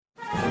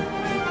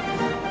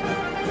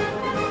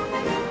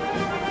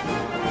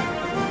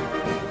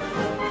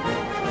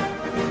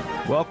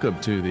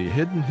Welcome to the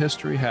Hidden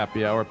History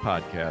Happy Hour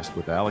podcast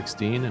with Alex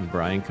Dean and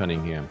Brian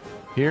Cunningham.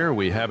 Here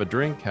we have a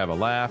drink, have a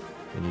laugh,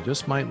 and you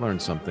just might learn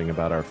something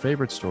about our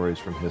favorite stories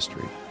from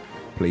history.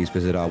 Please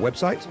visit our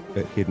website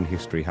at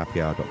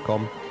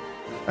hiddenhistoryhappyhour.com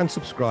and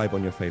subscribe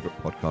on your favorite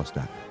podcast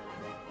app.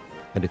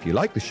 And if you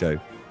like the show,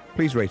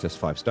 please rate us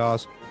 5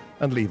 stars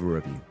and leave a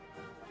review.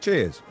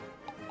 Cheers.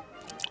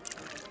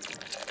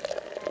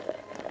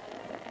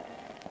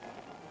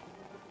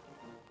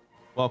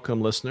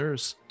 Welcome,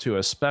 listeners, to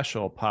a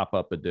special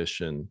pop-up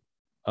edition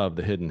of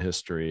the Hidden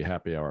History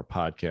Happy Hour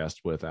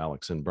podcast with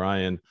Alex and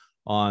Brian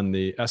on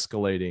the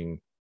escalating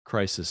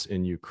crisis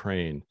in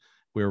Ukraine.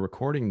 We're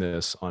recording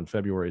this on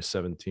February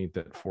 17th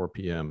at 4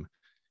 p.m.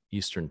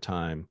 Eastern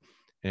Time,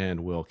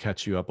 and we'll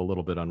catch you up a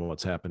little bit on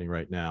what's happening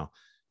right now.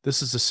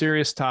 This is a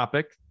serious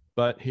topic,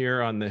 but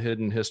here on the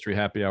Hidden History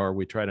Happy Hour,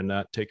 we try to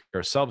not take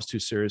ourselves too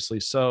seriously.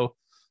 So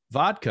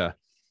vodka,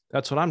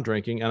 that's what I'm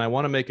drinking. And I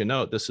want to make a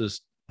note. This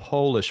is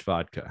Polish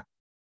vodka.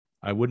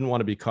 I wouldn't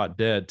want to be caught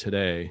dead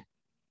today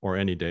or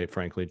any day,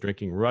 frankly,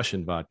 drinking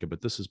Russian vodka,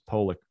 but this is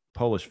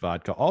Polish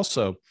vodka.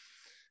 Also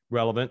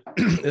relevant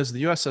is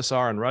the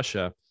USSR and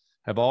Russia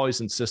have always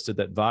insisted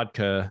that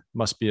vodka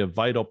must be a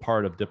vital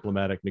part of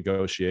diplomatic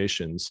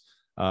negotiations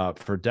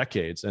for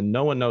decades. And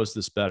no one knows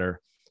this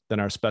better than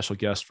our special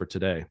guest for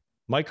today.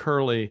 Mike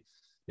Hurley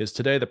is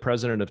today the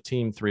president of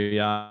Team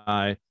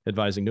 3I,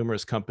 advising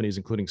numerous companies,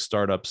 including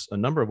startups, a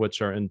number of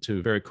which are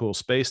into very cool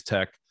space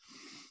tech.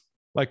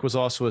 Mike was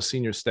also a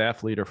senior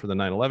staff leader for the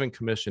 9/11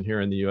 Commission here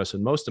in the U.S.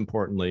 And most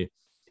importantly,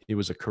 he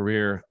was a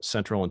career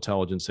Central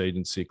Intelligence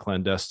Agency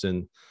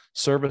clandestine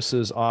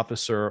services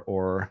officer,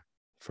 or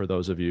for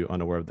those of you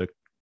unaware of the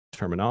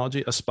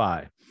terminology, a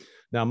spy.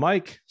 Now,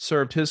 Mike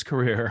served his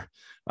career,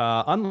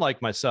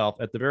 unlike myself,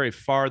 at the very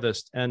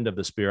farthest end of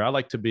the spear. I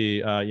like to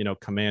be,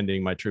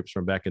 commanding my troops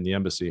from back in the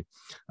embassy.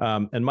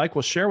 And Mike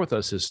will share with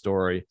us his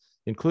story,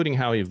 including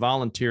how he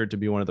volunteered to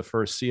be one of the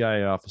first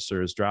CIA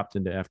officers dropped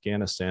into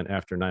Afghanistan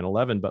after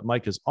 9/11. But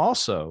Mike is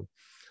also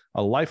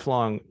a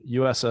lifelong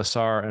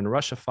USSR and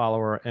Russia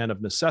follower, and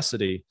of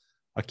necessity,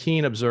 a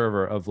keen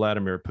observer of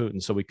Vladimir Putin.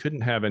 So we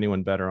couldn't have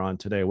anyone better on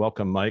today.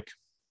 Welcome, Mike.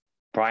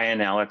 Brian,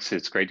 Alex,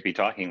 it's great to be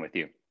talking with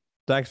you.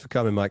 Thanks for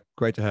coming, Mike.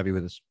 Great to have you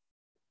with us.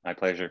 My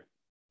pleasure.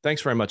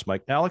 Thanks very much,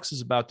 Mike. Alex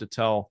is about to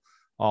tell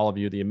all of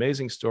you the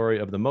amazing story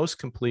of the most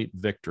complete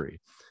victory,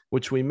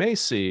 which we may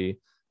see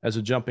as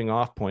a jumping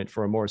off point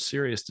for a more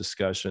serious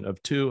discussion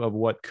of two of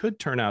what could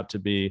turn out to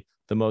be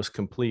the most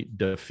complete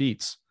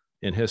defeats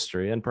in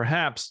history. And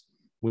perhaps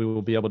we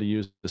will be able to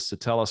use this to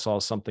tell us all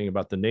something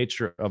about the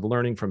nature of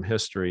learning from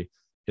history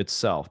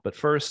itself. But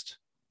first,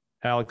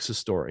 Alex's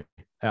story.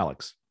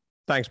 Alex.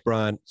 Thanks,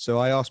 Brian. So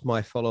I asked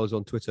my followers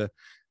on Twitter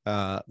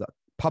the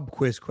pub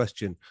quiz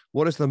question: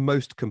 what is the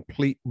most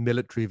complete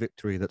military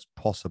victory that's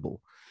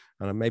possible?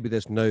 And maybe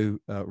there's no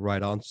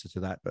right answer to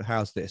that, but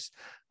how's this?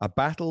 A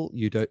battle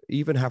you don't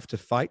even have to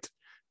fight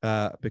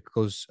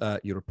because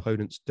your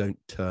opponents don't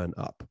turn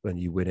up, and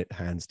you win it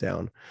hands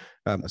down.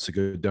 That's a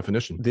good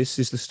definition. This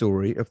is the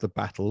story of the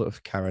Battle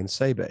of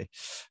Karansebe,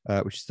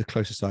 which is the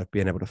closest I've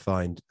been able to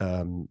find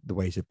the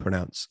way to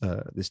pronounce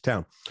this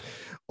town.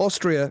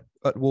 Austria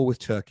at war with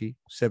Turkey,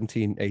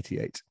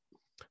 1788.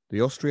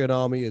 The Austrian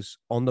army is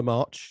on the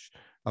march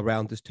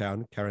around this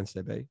town,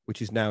 Karansebe,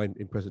 which is now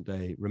in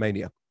present-day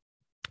Romania.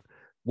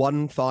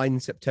 One fine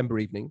September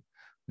evening,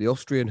 the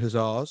Austrian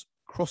hussars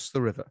cross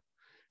the river,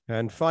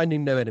 and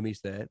finding no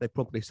enemies there, they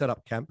promptly set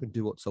up camp and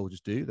do what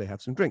soldiers do. They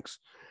have some drinks.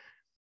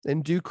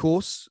 In due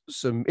course,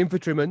 some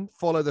infantrymen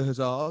follow the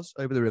hussars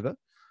over the river.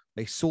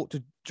 They sought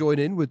to join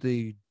in with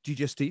the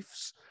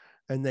digestifs,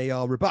 and they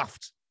are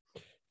rebuffed.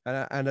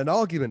 And an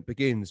argument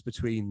begins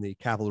between the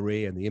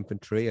cavalry and the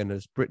infantry, and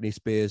as Britney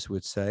Spears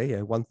would say,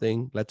 one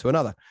thing led to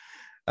another.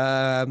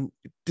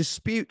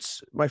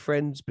 Disputes, my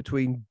friends,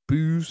 between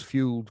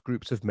booze-fueled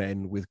groups of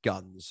men with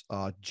guns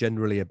are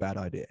generally a bad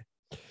idea.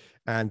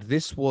 And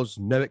this was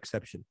no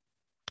exception.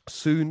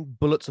 Soon,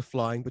 bullets are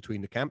flying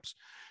between the camps,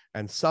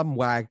 and some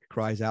wag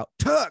cries out,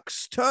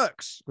 "Turks,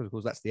 Turks!" Because, of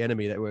course, that's the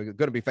enemy that we're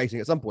going to be facing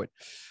at some point.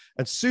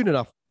 And soon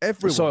enough,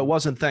 everyone... So it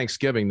wasn't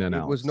Thanksgiving then, It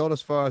Alex. was not,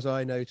 as far as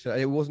I know.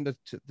 It wasn't a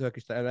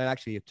Turkish... And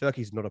actually,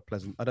 turkey's not a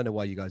pleasant... I don't know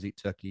why you guys eat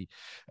turkey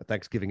at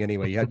Thanksgiving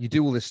anyway. You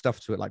do all this stuff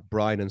to it, like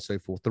brine and so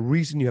forth. The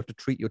reason you have to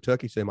treat your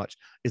turkey so much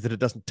is that it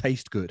doesn't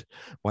taste good.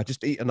 Why,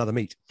 just eat another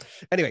meat.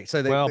 Anyway,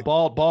 so...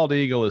 Bald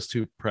eagle is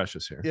too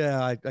precious here.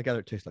 Yeah, I gather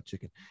it tastes like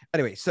chicken.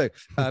 Anyway, so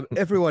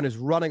everyone is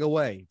running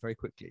away very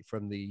quickly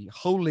from the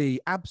wholly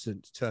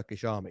absent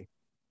Turkish army.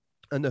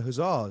 And the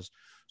hussars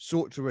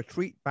sought to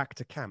retreat back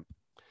to camp.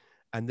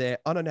 And their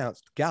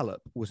unannounced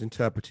gallop was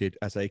interpreted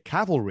as a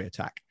cavalry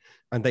attack,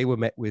 and they were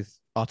met with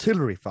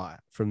artillery fire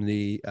from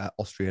the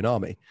Austrian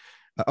army,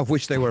 of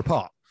which they were a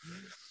part.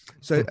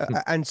 So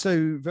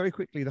very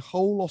quickly, the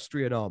whole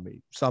Austrian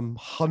army, some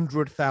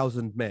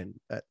 100,000 men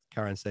at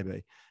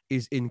Karansebe,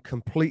 is in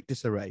complete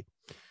disarray.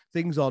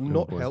 Things are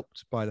not boy.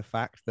 helped by the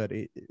fact that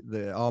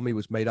the army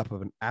was made up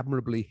of an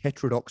admirably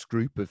heterodox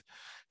group of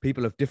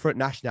people of different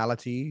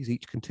nationalities,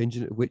 each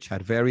contingent of which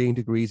had varying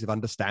degrees of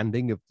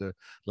understanding of the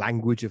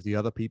language of the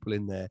other people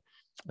in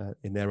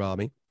their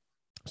army.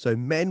 So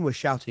men were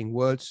shouting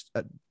words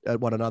at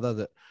one another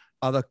that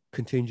other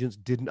contingents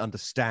didn't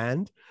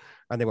understand,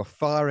 and they were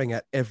firing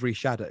at every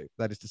shadow,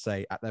 that is to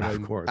say, at their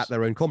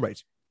own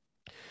comrades.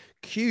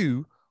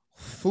 Cue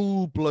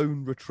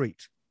full-blown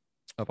retreat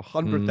of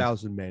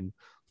 100,000 men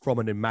from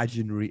an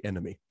imaginary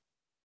enemy.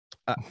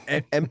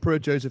 Emperor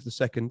Joseph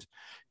II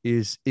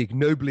is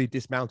ignobly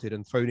dismounted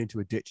and thrown into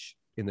a ditch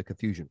in the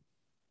confusion.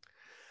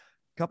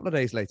 A couple of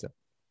days later,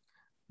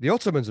 the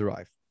Ottomans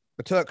arrive,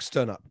 the Turks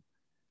turn up,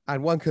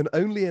 and one can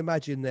only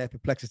imagine their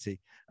perplexity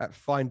at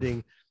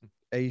finding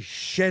a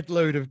shed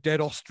load of dead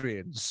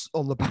Austrians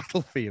on the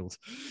battlefield.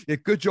 Yeah,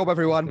 good job,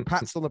 everyone.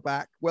 Pats on the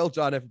back. Well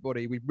done,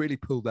 everybody. We've really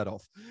pulled that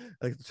off.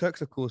 The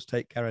Turks, of course,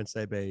 take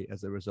Karansebe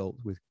as a result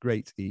with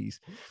great ease.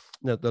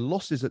 Now, the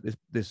losses at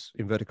this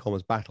inverted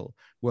commas battle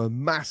were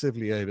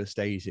massively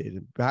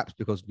overstated, perhaps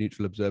because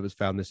neutral observers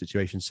found the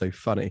situation so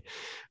funny.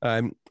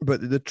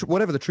 But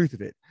whatever the truth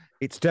of it,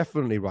 it's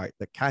definitely right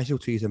that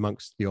casualties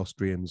amongst the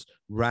Austrians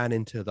ran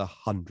into the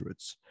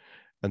hundreds,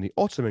 and the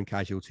Ottoman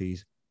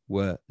casualties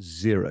were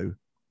zero,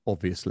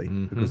 obviously,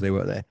 because they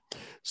weren't there.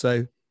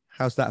 So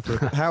how's that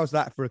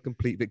for a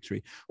complete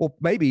victory? Or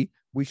maybe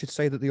we should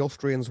say that the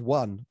Austrians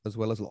won as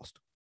well as lost.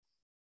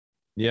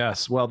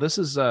 Yes. Well,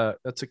 that's a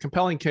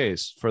compelling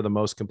case for the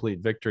most complete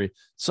victory.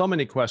 So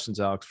many questions,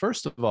 Alex.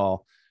 First of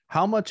all,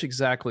 how much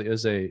exactly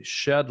is a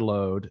shed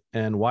load,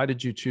 and why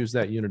did you choose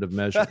that unit of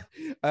measure?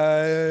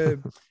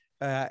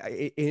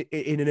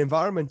 In an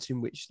environment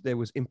in which there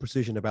was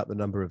imprecision about the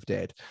number of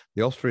dead,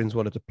 the Austrians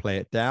wanted to play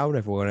it down.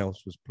 Everyone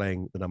else was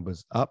playing the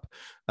numbers up,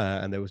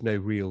 and there was no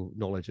real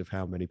knowledge of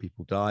how many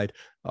people died.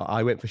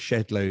 I went for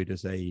shed load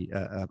as a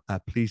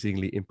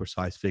pleasingly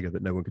imprecise figure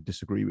that no one could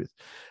disagree with.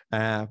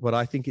 But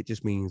I think it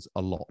just means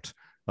a lot.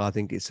 I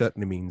think it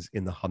certainly means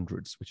in the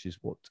hundreds, which is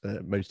what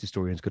most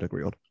historians could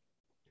agree on.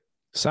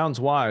 Sounds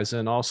wise.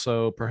 And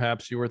also,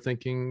 perhaps you were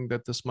thinking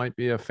that this might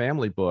be a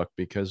family book,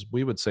 because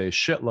we would say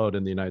shitload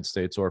in the United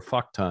States or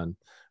fuck ton,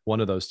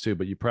 one of those two,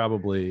 but you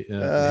probably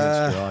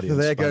enhanced your audience.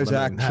 There goes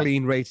our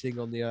clean rating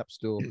on the App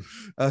Store.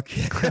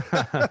 Okay.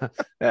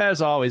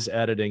 As always,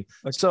 editing.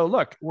 Okay. So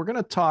look, we're going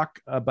to talk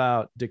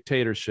about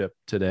dictatorship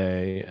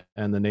today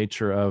and the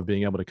nature of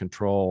being able to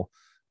control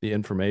the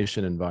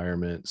information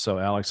environment. So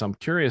Alex, I'm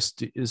curious,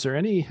 is there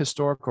any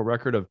historical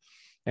record of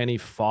any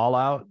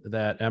fallout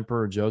that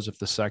Emperor Joseph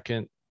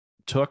II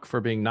took for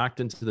being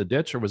knocked into the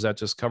ditch, or was that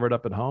just covered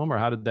up at home? Or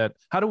how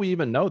do we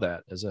even know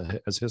that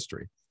as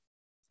history?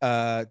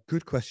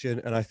 Good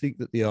question. And I think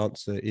that the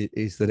answer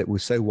is that it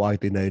was so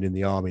widely known in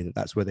the army that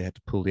that's where they had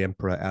to pull the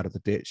emperor out of the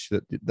ditch,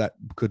 that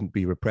couldn't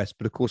be repressed.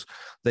 But of course,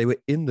 they were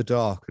in the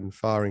dark and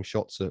firing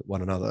shots at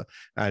one another.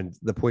 And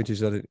the point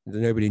is that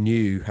nobody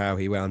knew how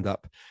he wound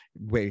up,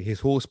 where his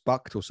horse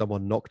bucked or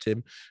someone knocked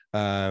him,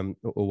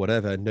 or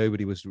whatever.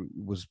 Nobody was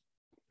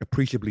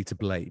appreciably to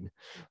blame.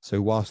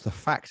 So whilst the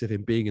fact of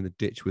him being in the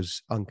ditch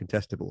was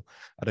uncontestable,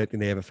 I don't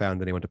think they ever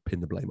found anyone to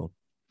pin the blame on.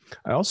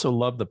 I also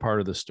love the part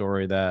of the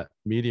story that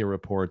media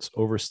reports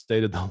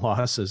overstated the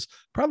losses,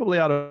 probably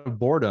out of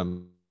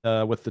boredom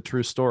with the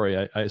true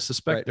story. I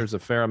suspect there's a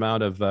fair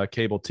amount of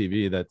cable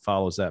TV that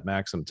follows that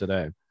maxim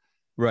today.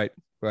 Right.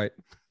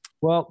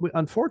 Well,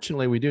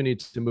 unfortunately, we do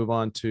need to move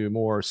on to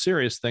more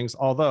serious things,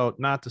 although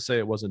not to say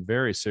it wasn't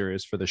very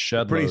serious for the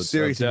shed loads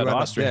of dead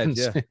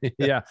Austrians. Dead, yeah.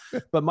 Yeah.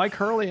 But Mike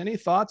Hurley, any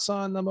thoughts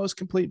on the most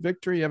complete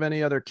victory? You have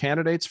any other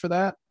candidates for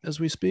that as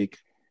we speak?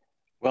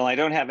 Well, I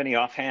don't have any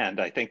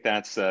offhand. I think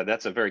that's a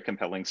very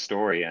compelling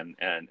story, and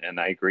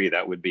I agree.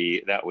 That would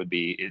be.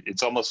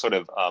 It's almost sort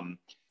of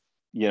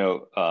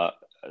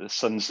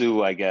Sun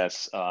Tzu, I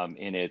guess,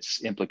 in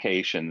its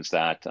implications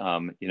that,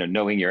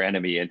 knowing your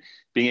enemy and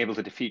being able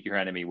to defeat your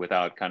enemy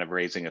without kind of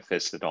raising a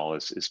fist at all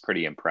is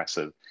pretty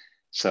impressive.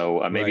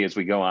 So maybe as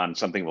we go on,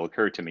 something will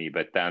occur to me,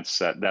 but that's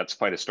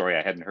quite a story.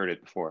 I hadn't heard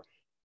it before.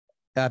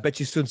 I bet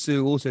you Sun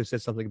Tzu also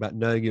said something about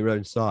knowing your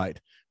own side,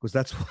 because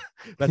that's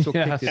what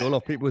kicked it. A lot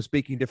of people were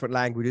speaking different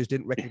languages,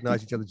 didn't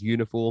recognize each other's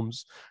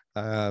uniforms.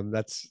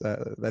 That's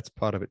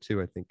part of it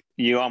too, I think.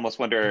 You almost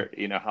wonder,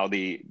 how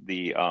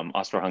the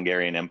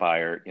Austro-Hungarian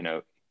Empire,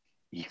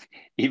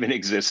 even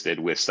existed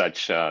with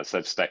such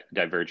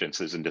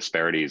divergences and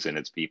disparities in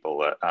its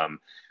people,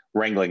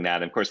 wrangling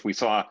that. And of course, we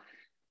saw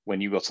when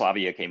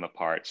Yugoslavia came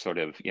apart, sort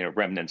of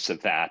remnants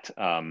of that.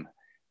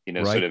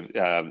 Sort of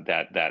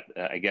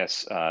I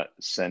guess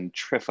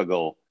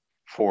centrifugal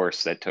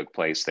force that took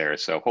place there.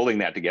 So holding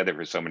that together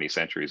for so many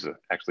centuries is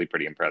actually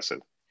pretty impressive.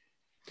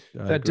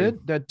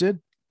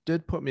 That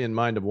did put me in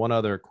mind of one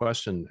other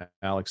question,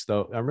 Alex,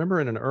 though. I remember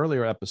in an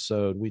earlier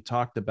episode, we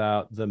talked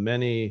about the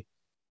many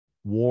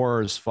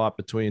wars fought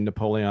between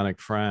Napoleonic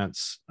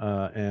France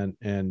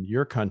and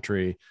your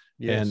country.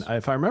 Yes. And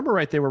if I remember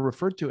right, they were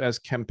referred to as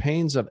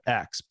campaigns of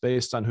X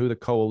based on who the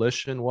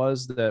coalition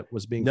was that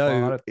was being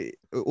fought.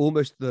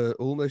 Almost the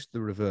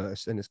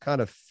reverse, and it's kind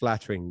of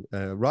flattering,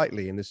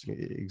 rightly in this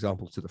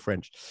example to the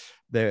French.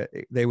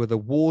 They were the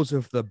wars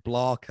of the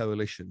Blah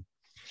coalition,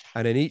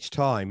 and in each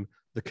time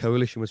the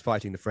coalition was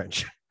fighting the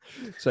French.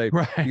 So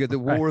right, you had the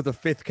War of the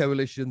Fifth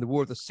Coalition, the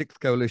War of the Sixth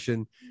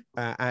Coalition,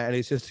 and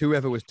it's just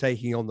whoever was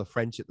taking on the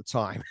French at the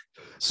time.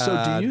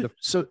 So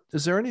so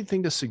is there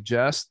anything to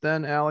suggest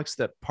then, Alex,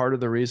 that part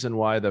of the reason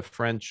why the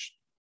French,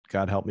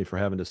 God help me for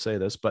having to say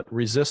this, but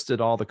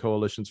resisted all the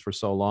coalitions for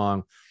so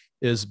long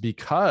is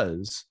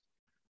because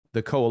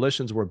the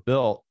coalitions were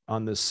built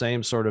on this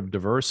same sort of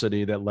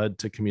diversity that led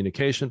to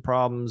communication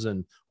problems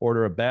and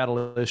order of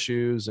battle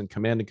issues and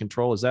command and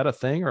control? Is that a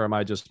thing, or am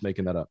I just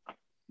making that up?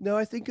 No,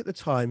 I think at the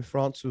time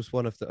France was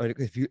one of the.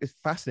 It's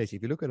fascinating.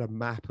 If you look at a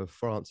map of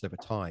France over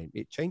time,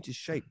 it changes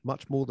shape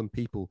much more than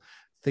people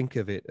think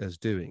of it as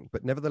doing.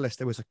 But nevertheless,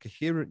 there was a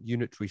coherent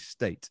unitary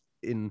state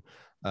in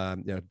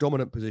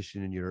dominant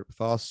position in Europe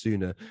far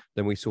sooner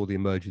than we saw the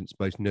emergence,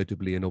 most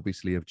notably and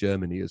obviously, of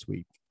Germany as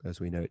we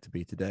know it to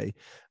be today.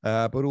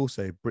 But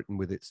also Britain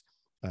with its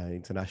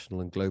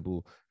international and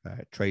global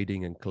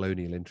trading and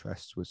colonial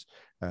interests was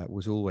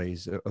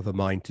always of a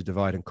mind to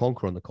divide and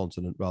conquer on the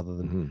continent rather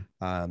than,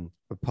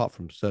 apart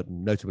from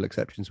certain notable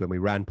exceptions when we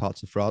ran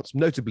parts of France,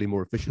 notably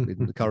more efficiently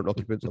than the current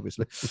occupants,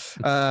 obviously.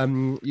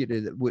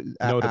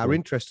 Our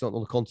interests on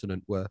the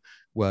continent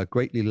were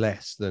greatly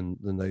less than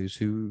those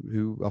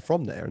who are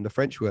from there. And the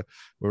French were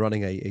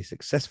running a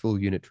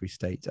successful unitary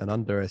state, and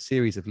under a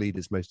series of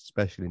leaders, most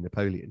especially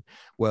Napoleon,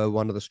 were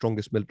one of the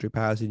strongest military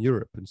powers in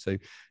Europe. And so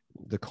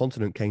the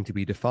continent came to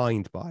be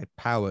defined by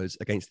powers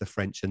against the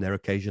French and their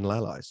occasional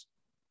allies.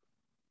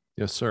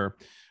 Yes, sir.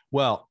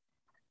 Well,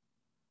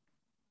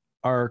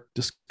 our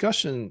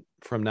discussion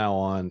from now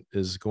on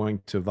is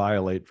going to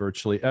violate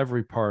virtually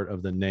every part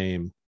of the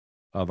name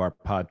of our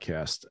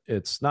podcast.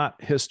 It's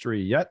not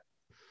history yet.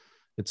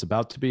 It's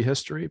about to be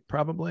history,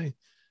 probably.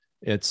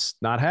 It's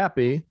not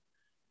happy.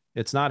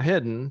 It's not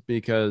hidden,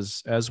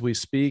 because as we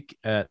speak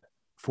at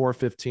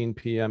 4:15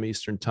 p.m.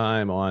 Eastern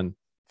Time on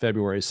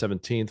February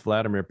 17th,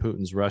 Vladimir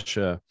Putin's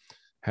Russia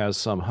has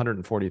some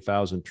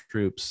 140,000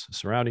 troops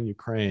surrounding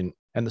Ukraine.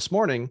 And this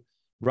morning,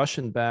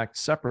 Russian-backed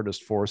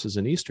separatist forces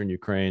in eastern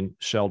Ukraine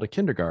shelled a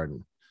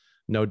kindergarten,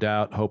 no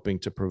doubt hoping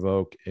to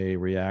provoke a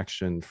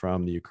reaction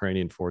from the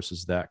Ukrainian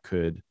forces that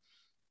could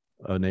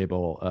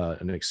enable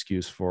an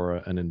excuse for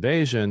an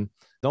invasion.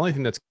 The only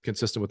thing that's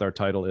consistent with our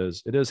title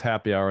is it is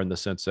happy hour in the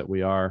sense that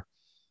we are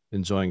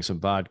enjoying some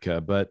vodka.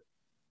 But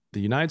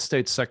the United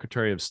States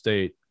Secretary of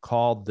State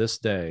called this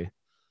day,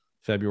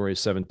 February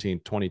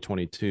 17,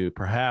 2022,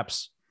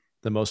 perhaps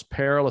the most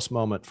perilous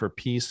moment for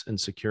peace and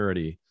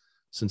security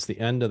since the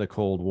end of the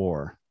Cold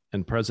War.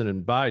 And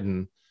President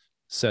Biden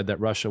said that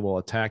Russia will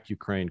attack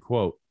Ukraine,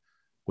 quote,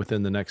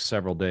 within the next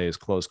several days,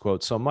 close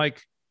quote. So,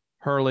 Mike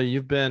Hurley,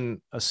 you've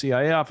been a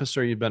CIA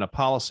officer, you've been a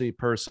policy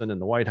person in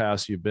the White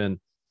House, you've been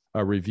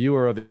a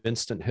reviewer of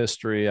instant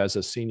history as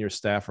a senior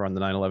staffer on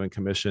the 9/11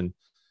 Commission.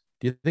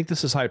 Do you think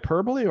this is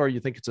hyperbole, or you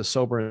think it's a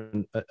sober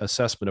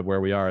assessment of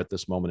where we are at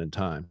this moment in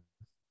time?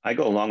 I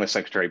go along with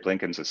Secretary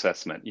Blinken's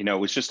assessment. You know,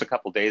 it was just a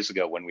couple of days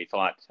ago when we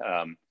thought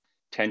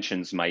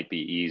tensions might be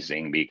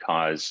easing,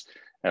 because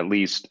at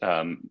least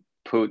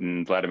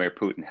Vladimir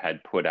Putin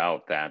had put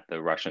out that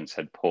the Russians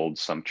had pulled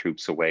some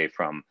troops away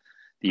from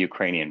the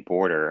Ukrainian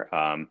border.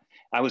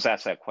 I was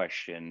asked that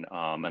question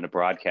on a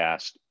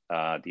broadcast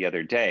the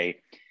other day,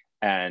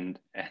 and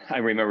I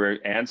remember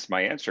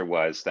my answer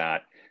was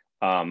that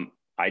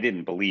I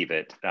didn't believe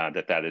it,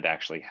 that had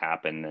actually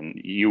happened,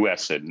 and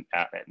U.S. and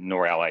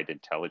nor allied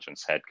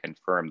intelligence had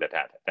confirmed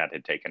that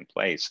had taken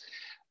place.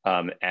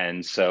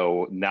 And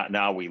so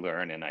now we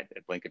learn, and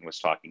Blinken was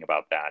talking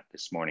about that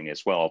this morning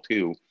as well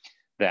too,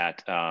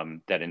 that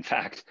in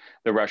fact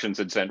the Russians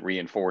had sent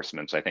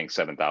reinforcements. I think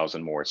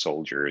 7,000 more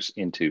soldiers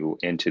into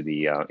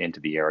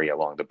the area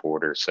along the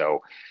border.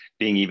 So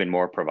being even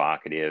more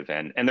provocative,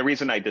 and the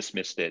reason I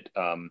dismissed it,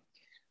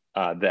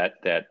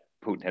 that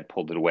Putin had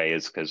pulled it away,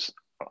 is because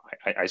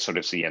I sort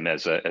of see him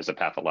as a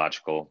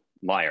pathological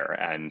liar,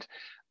 and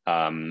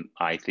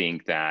I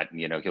think that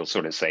he'll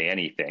sort of say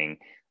anything.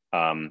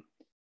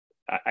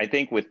 I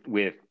think with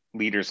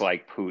leaders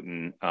like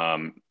Putin,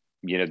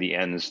 the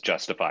ends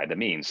justify the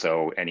means.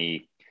 So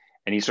any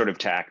sort of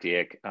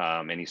tactic,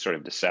 any sort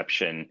of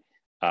deception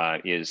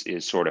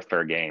is sort of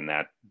fair game.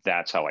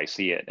 That's how I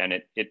see it, and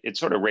it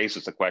sort of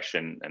raises the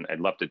question, and I'd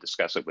love to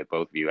discuss it with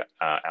both of you,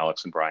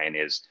 Alex and Brian,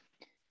 is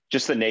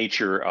just the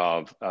nature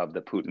of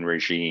the Putin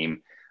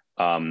regime.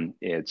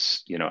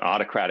 It's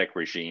autocratic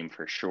regime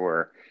for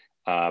sure,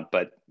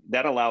 but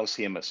that allows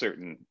him a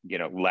certain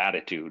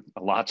latitude,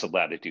 lots of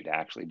latitude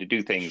actually, to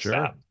do things. Sure.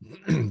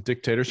 That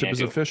dictatorship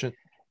is efficient.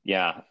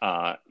 Yeah,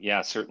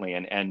 certainly.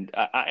 And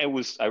I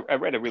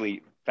read a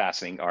really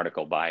fascinating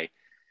article by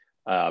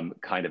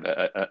kind of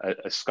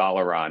a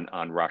scholar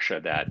on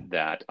Russia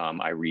that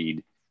I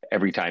read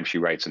every time she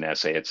writes an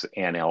essay, it's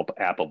Anne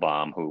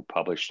Applebaum who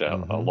published a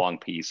long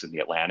piece in the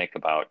Atlantic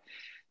about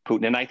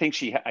Putin, and I think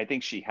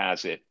she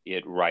has it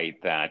right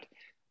that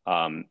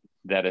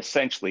that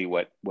essentially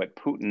what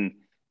Putin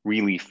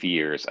really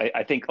fears.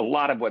 I think a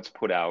lot of what's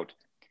put out,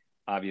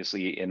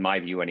 obviously, in my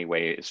view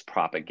anyway, is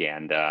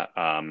propaganda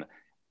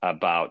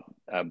about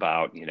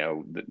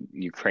the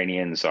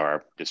Ukrainians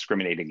are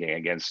discriminating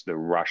against the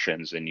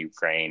Russians in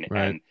Ukraine,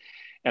 right.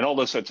 and all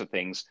those sorts of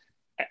things.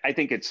 I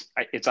think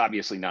it's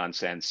obviously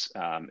nonsense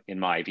in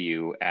my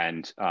view,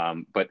 and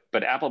but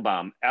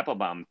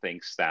Applebaum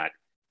thinks that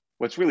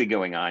what's really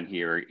going on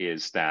here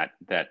is that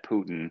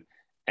Putin,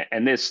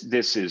 and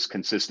this is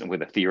consistent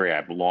with a theory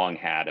I've long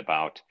had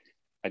about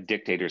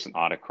dictators and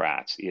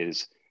autocrats,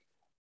 is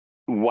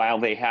while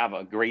they have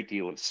a great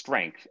deal of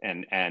strength,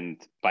 and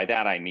by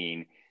that I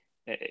mean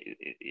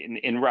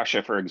in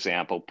Russia, for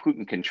example,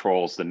 Putin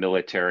controls the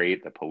military,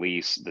 the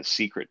police, the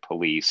secret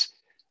police,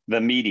 the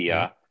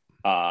media,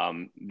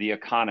 the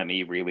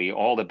economy, really,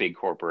 all the big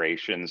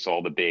corporations,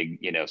 all the big,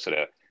 sort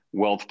of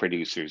wealth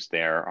producers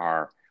there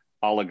are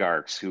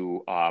oligarchs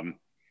who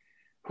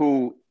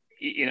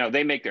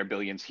they make their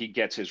billions. He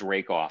gets his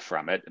rake off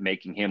from it,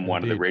 making him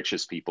one of the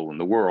richest people in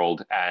the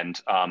world. And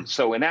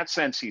so in that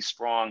sense, he's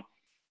strong.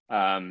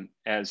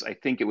 As I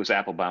think it was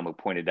Applebaum who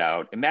pointed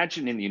out,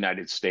 imagine in the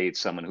United States,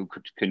 someone who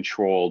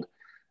controlled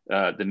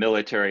the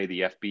military,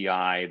 the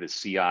FBI, the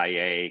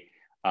CIA,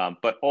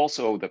 but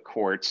also the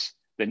courts,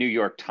 the New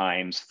York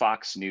Times,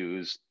 Fox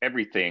News,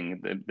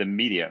 everything, the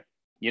media.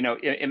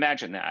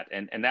 Imagine that.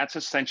 And that's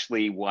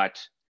essentially what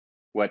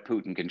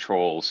Putin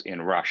controls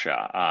in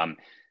Russia.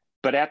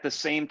 But at the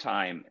same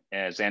time,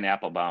 as Anne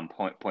Applebaum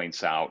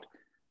points out,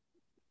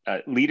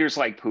 leaders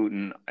like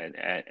Putin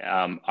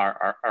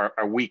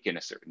are weak in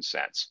a certain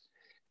sense,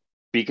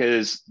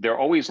 because they're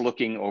always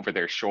looking over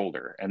their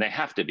shoulder, and they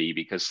have to be,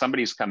 because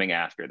somebody's coming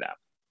after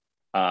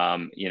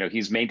them.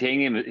 He's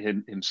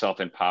maintaining himself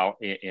in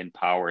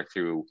power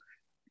through,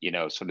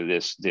 sort of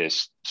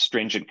this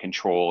stringent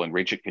control and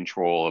rigid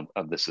control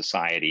of the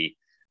society,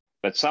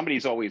 but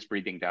somebody's always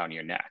breathing down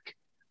your neck.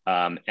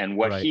 And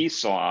what he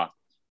saw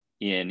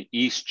in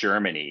East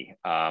Germany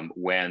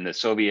when the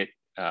Soviet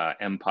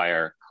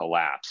empire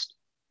collapsed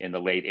in the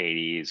late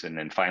 80s and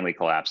then finally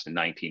collapsed in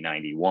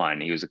 1991.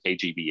 He was a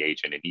KGB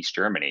agent in East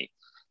Germany,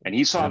 and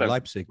he saw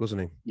Leipzig,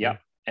 wasn't he? Yeah,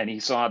 and he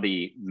saw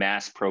the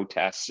mass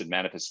protests and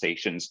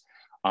manifestations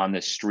on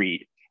the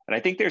street. And I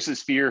think there's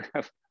this fear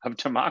of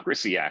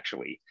democracy,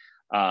 actually,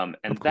 and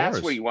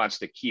that's what he wants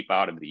to keep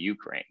out of the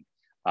Ukraine.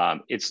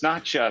 It's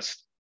not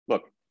just,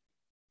 look,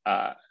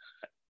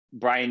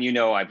 Brian,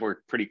 I've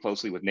worked pretty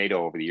closely with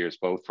NATO over the years,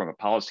 both from a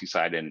policy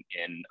side and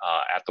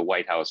at the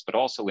White House, but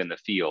also in the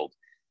field.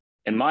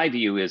 And my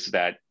view is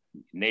that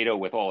NATO,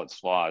 with all its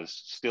flaws,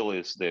 still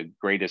is the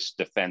greatest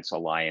defense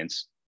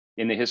alliance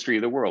in the history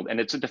of the world. And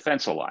it's a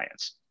defense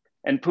alliance.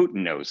 And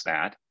Putin knows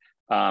that.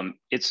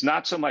 It's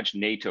not so much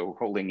NATO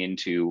rolling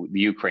into the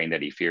Ukraine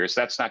that he fears.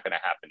 That's not going to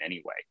happen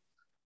anyway.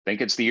 I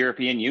think it's the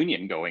European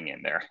Union going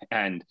in there.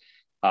 And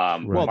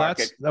well,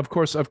 that's of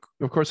course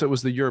it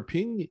was the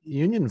European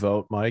Union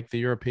vote, Mike, the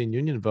European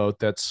Union vote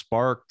that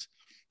sparked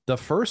the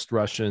first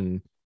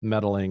Russian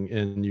meddling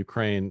in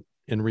Ukraine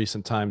in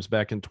recent times,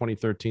 back in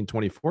 2013,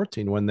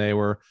 2014, when they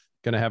were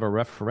going to have a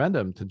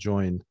referendum to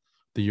join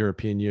the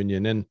European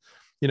Union. And,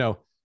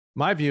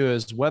 my view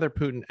is whether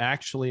Putin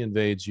actually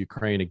invades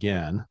Ukraine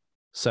again,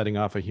 setting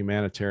off a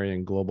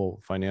humanitarian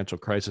global financial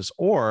crisis,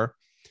 or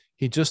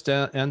he just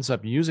ends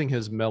up using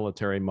his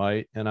military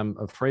might. And I'm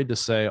afraid to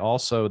say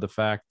also the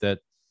fact that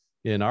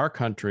in our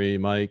country,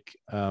 Mike,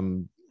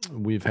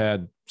 we've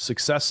had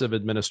successive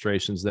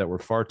administrations that were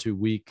far too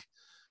weak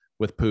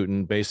with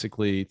Putin,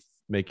 basically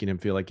making him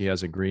feel like he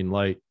has a green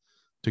light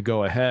to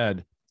go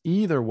ahead.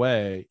 Either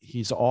way,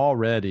 he's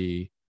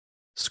already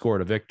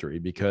scored a victory,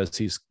 because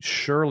he's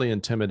surely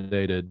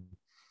intimidated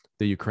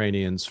the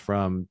Ukrainians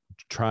from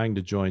trying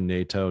to join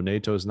NATO.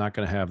 NATO is not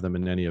going to have them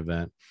in any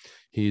event.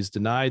 He's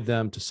denied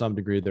them to some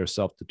degree their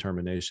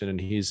self-determination, and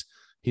he's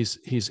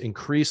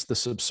increased the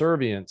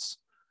subservience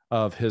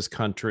of his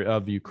country,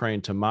 of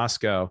Ukraine, to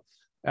Moscow.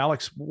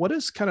 Alex, what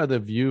is kind of the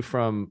view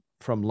from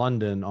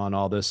London on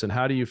all this, and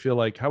how do you feel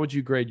like, how would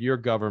you grade your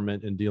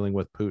government in dealing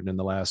with Putin in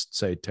the last,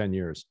 say, 10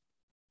 years?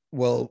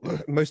 Well,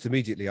 most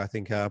immediately, I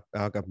think our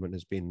government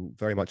has been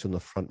very much on the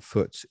front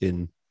foot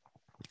in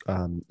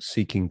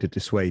seeking to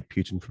dissuade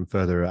Putin from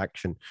further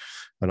action,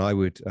 and I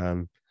would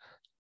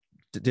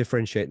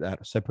differentiate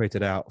that, separate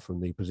it out from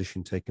the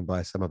position taken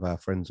by some of our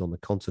friends on the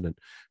continent,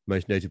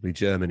 most notably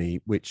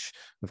Germany, which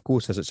of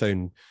course has its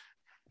own,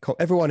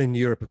 everyone in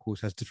Europe of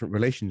course has different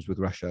relations with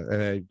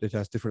Russia. It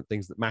has different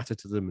things that matter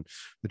to them.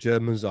 The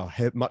Germans are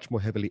much more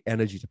heavily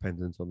energy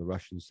dependent on the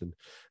Russians, and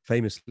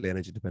famously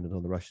energy dependent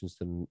on the Russians,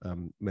 than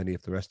many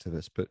of the rest of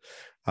us. But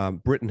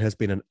Britain has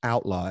been an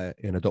outlier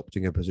in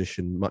adopting a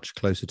position much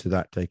closer to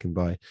that taken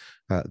by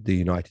the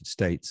United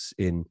States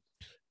in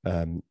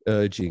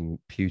urging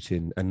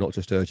Putin, and not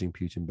just urging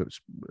Putin, but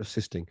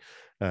assisting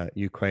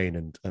Ukraine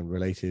and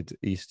related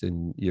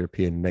Eastern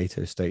European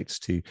NATO states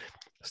to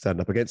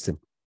stand up against him.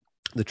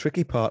 The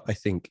tricky part, I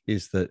think,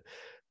 is that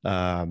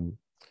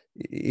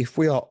if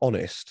we are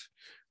honest,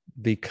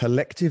 the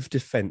collective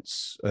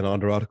defense and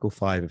under Article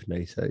 5 of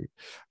NATO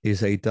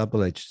is a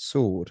double-edged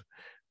sword.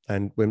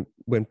 And when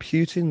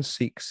Putin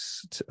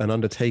seeks an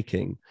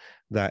undertaking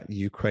that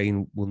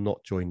Ukraine will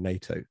not join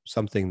NATO,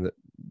 something that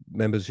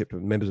members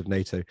of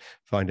NATO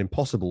find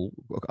impossible,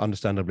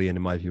 understandably and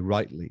in my view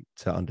rightly,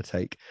 to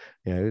undertake,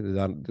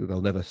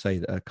 they'll never say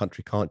that a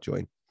country can't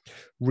join.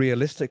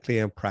 Realistically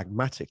and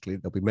pragmatically,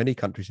 there'll be many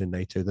countries in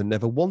NATO that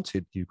never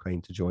wanted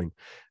Ukraine to join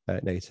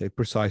NATO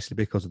precisely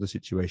because of the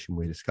situation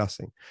we're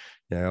discussing.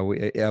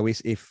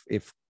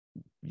 If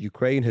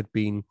Ukraine had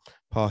been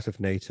part of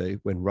NATO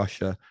when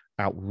Russia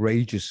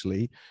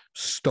outrageously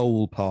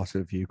stole part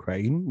of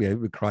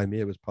Ukraine,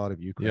 Crimea was part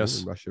of Ukraine, yes,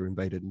 and Russia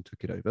invaded and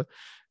took it over.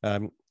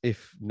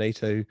 If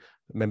NATO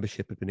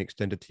membership had been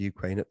extended to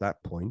Ukraine at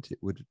that point, it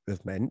would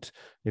have meant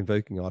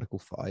invoking Article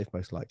 5,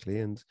 most likely,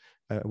 and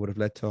would have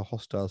led to a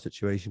hostile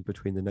situation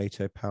between the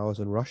NATO powers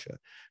and Russia,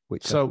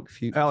 which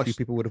few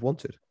people would have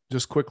wanted.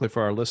 Just quickly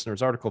for our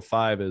listeners, Article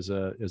 5 is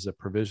a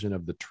provision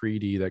of the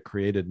treaty that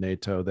created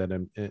NATO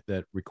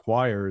that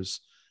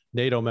requires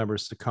NATO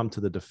members to come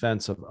to the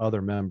defense of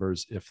other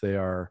members if they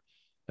are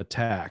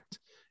attacked.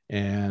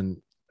 And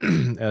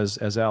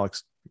as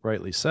Alex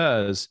rightly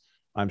says,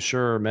 I'm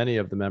sure many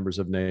of the members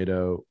of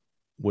NATO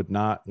would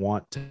not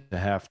want to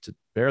have to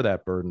bear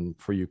that burden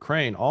for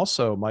Ukraine.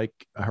 Also, Mike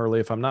Hurley,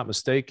 if I'm not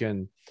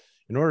mistaken,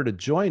 in order to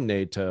join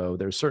NATO,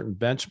 there's certain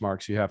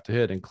benchmarks you have to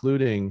hit,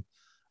 including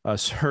a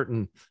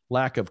certain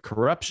lack of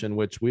corruption,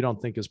 which we don't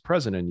think is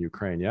present in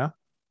Ukraine. Yeah.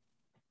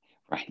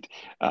 Right.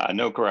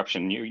 No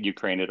corruption in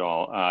Ukraine at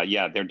all.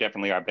 Yeah, there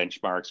definitely are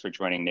benchmarks for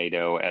joining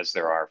NATO, as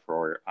there are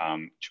for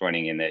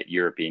joining in the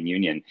European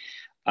Union.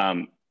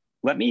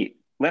 Let me.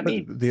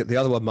 The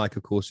other one, Mike,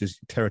 of course, is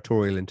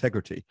territorial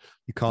integrity.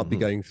 You can't be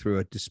going through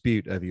a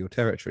dispute over your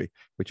territory,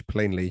 which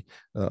plainly,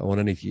 on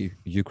any view,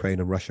 Ukraine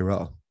and Russia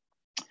are.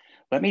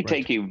 Let me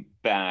take you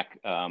back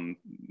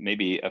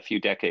maybe a few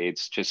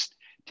decades just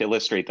to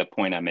illustrate the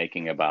point I'm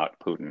making about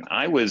Putin.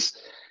 I was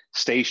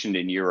stationed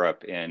in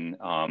Europe in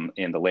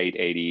the late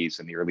 80s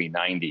and the early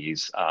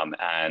 90s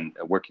and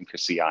working for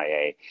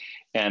CIA.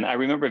 And I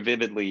remember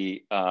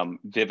vividly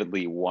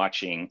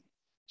watching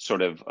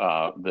sort of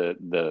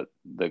the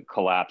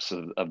collapse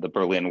of the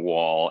Berlin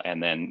Wall,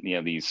 and then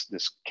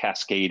this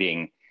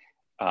cascading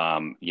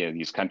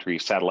these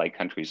countries, satellite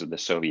countries of the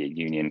Soviet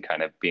Union,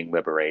 kind of being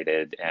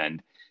liberated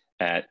and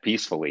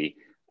peacefully.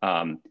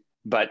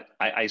 But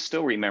I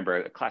still remember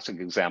a classic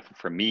example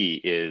for me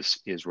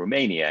is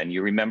Romania, and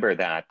you remember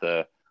that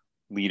the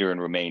leader in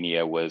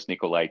Romania was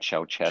Nicolae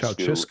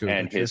Ceausescu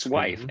and his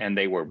wife, and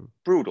they were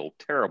brutal,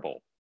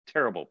 terrible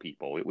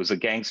people. It was a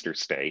gangster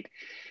state.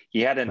 He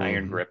had an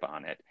iron grip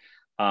on it.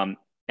 And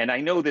I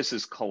know this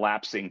is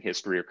collapsing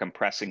history or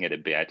compressing it a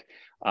bit,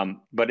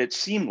 but it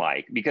seemed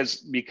like,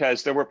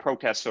 because there were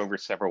protests over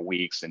several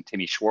weeks in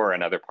Timișoara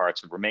and other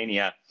parts of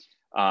Romania,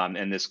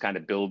 and this kind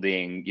of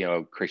building,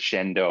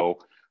 crescendo.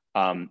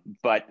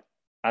 But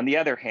on the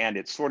other hand,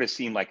 it sort of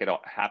seemed like it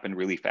all happened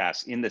really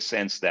fast, in the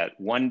sense that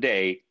one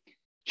day,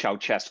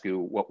 Ceausescu,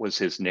 what was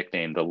his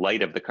nickname? The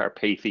Light of the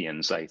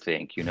Carpathians, I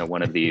think,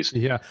 one of these.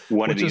 Yeah,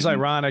 which is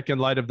ironic in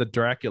light of the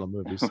Dracula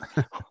movies.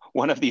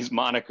 One of these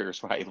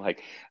monikers, right?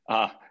 Like,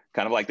 kind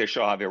of like the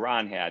Shah of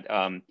Iran had.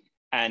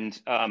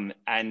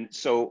 And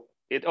so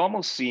it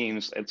almost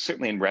seems,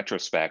 certainly in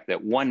retrospect,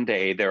 that one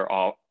day they're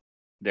all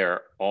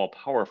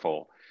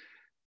powerful.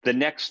 The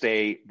next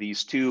day,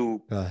 these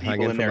two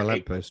people in their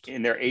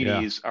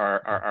 80s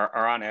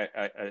are on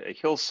a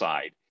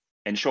hillside,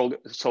 and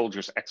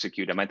soldiers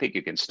execute them. I think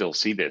you can still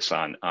see this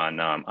on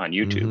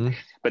YouTube.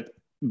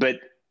 But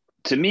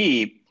to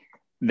me,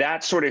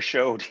 that sort of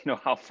showed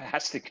how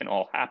fast it can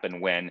all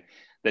happen when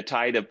the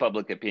tide of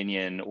public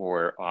opinion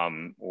or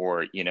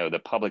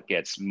the public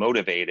gets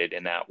motivated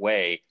in that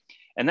way.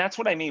 And that's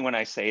what I mean when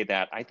I say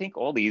that I think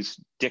all these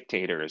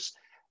dictators,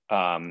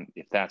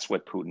 if that's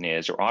what Putin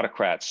is, or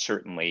autocrats,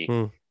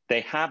 certainly,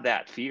 they have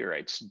that fear.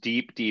 It's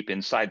deep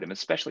inside them,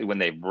 especially when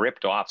they've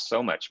ripped off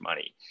so much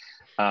money.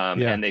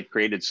 And they've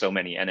created so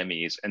many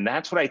enemies. And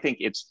that's what I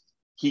think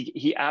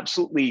he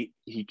absolutely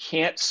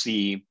can't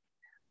see.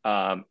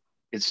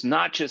 It's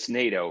not just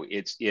NATO,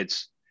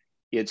 it's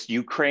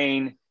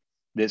Ukraine,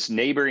 this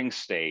neighboring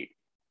state,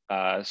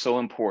 so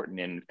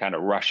important in kind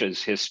of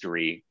Russia's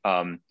history,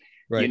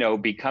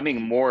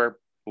 becoming more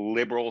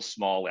liberal,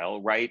 small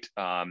L, right?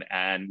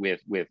 And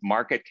with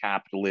market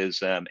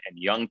capitalism and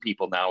young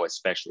people now,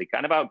 especially,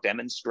 kind of out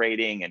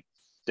demonstrating and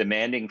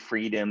demanding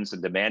freedoms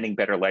and demanding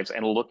better lives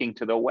and looking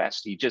to the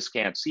West. He just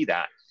can't see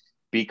that,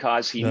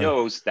 because he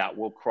knows that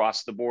will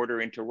cross the border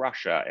into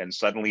Russia, and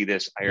suddenly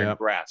this iron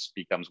grasp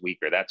becomes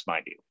weaker. That's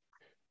my view.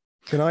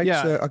 Can I?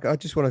 Yeah. I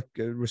just want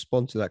to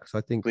respond to that because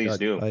I think Please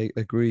do. I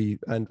agree,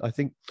 and I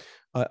think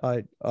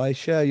I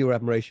share your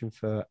admiration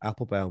for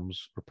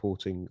Applebaum's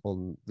reporting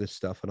on this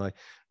stuff, and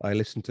I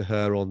listened to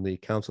her on the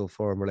Council of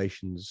Foreign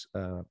Relations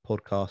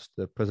podcast,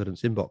 The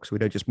President's Inbox. We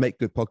don't just make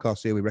good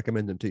podcasts here; we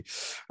recommend them too.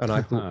 And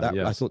I thought that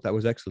Yes. I thought that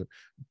was excellent.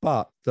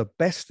 But the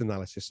best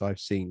analysis I've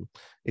seen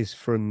is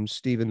from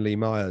Stephen Lee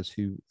Myers,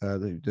 who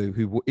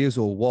is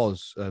or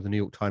was the New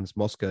York Times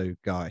Moscow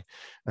guy,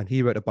 and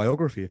he wrote a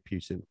biography of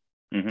Putin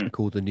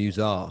called The New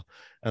Tsar.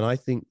 And I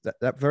think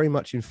that very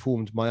much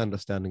informed my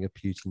understanding of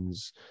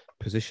Putin's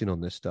position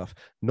on this stuff.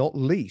 Not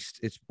least,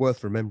 it's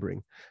worth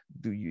remembering,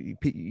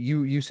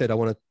 you said I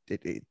want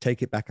to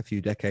take it back a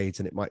few decades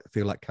and it might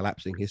feel like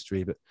collapsing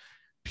history, but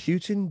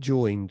Putin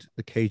joined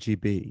the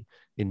KGB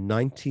in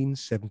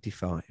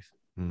 1975.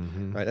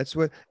 Right, that's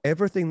where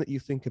everything that you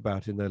think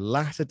about in the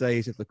latter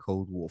days of the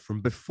Cold War,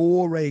 from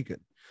before Reagan,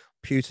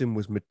 Putin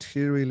was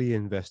materially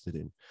invested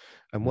in.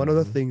 And one of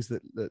the things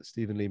that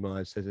Stephen Lee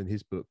Myers says in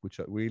his book, which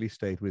really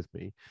stayed with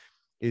me,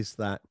 is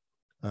that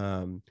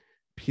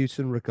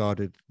Putin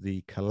regarded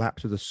the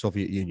collapse of the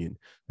Soviet Union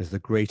as the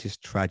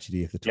greatest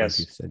tragedy of the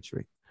 20th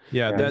century.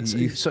 Yeah, that's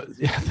so.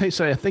 Yeah,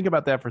 so think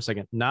about that for a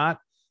second. Not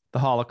the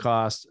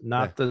Holocaust,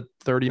 not the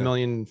 30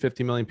 million,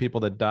 50 million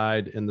people that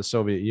died in the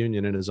Soviet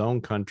Union in his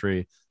own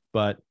country,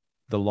 but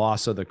the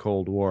loss of the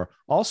Cold War.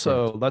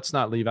 Also, let's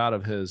not leave out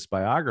of his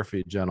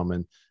biography,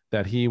 gentlemen,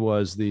 that he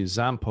was the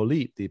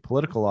Zampolit, the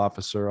political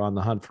officer on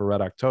the Hunt for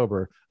Red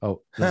October.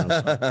 Oh,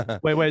 no,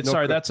 wait,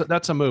 sorry, that's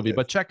a movie,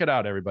 but check it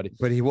out, everybody.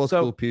 But he was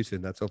called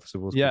Putin. That's officer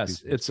was.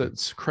 Yes, Putin.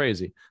 It's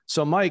crazy.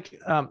 So,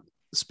 Mike,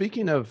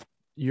 speaking of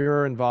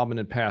your involvement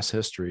in past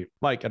history,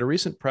 Mike, at a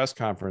recent press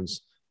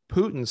conference,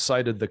 Putin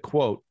cited the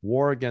quote,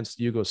 war against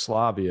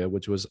Yugoslavia,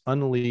 which was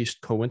unleashed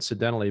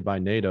coincidentally by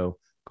NATO,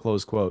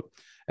 close quote,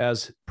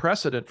 as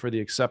precedent for the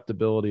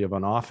acceptability of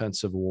an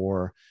offensive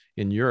war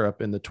in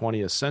Europe in the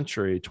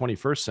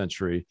 21st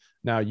century.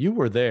 Now, you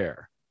were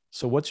there.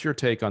 So what's your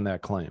take on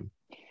that claim?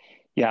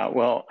 Yeah,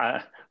 well,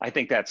 I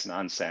think that's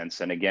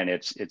nonsense. And again,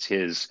 it's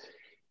his,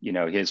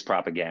 his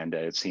propaganda,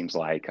 it seems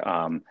like.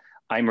 I'm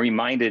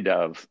reminded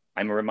of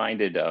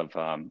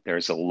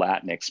there's a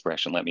Latin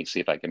expression. Let me see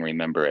if I can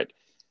remember it.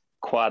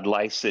 Quod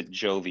licet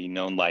Jovi,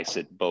 non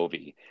licet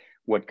bovi.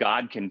 What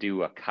God can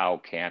do, a cow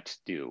can't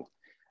do.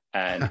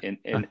 And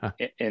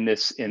in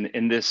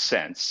this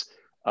sense,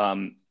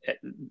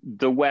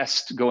 the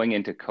West going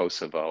into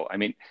Kosovo. I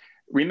mean,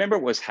 remember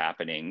what was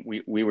happening.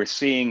 We were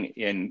seeing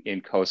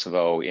in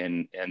Kosovo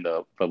in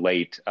the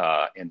late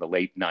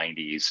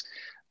 90s.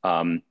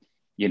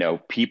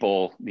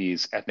 People,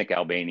 these ethnic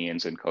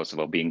Albanians in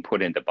Kosovo, being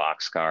put into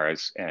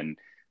boxcars and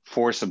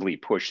forcibly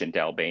pushed into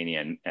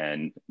Albania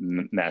and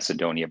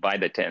Macedonia by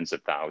the tens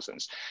of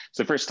thousands. It's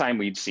the first time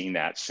we'd seen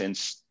that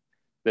since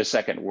the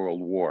Second World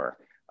War.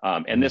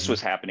 And this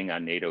was happening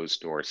on NATO's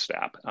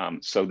doorstep.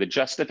 So the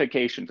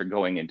justification for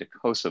going into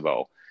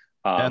Kosovo,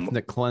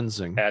 ethnic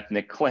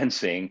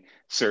cleansing,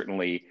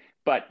 certainly.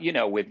 But,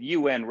 with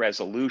UN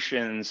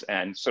resolutions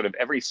and sort of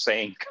every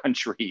sane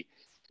country,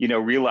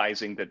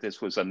 realizing that this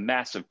was a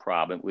massive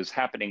problem, it was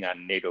happening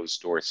on NATO's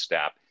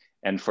doorstep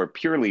and for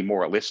purely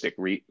moralistic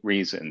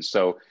reasons.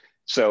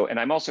 So, and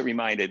I'm also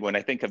reminded when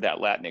I think of that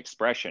Latin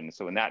expression.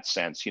 So in that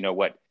sense,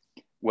 I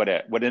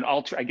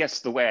guess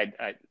the way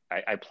I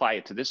apply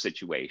it to this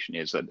situation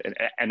is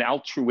an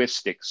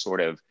altruistic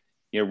sort of,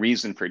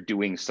 reason for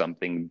doing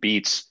something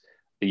beats,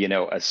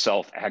 a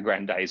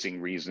self-aggrandizing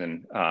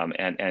reason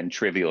and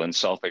trivial and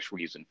selfish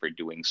reason for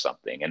doing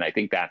something. And I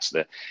think that's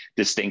the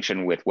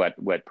distinction with what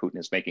Putin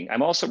is making.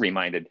 I'm also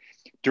reminded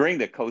during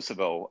the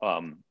Kosovo,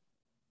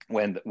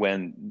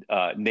 when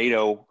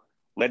NATO,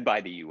 led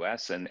by the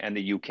US and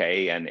the UK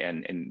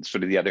and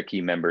sort of the other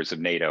key members of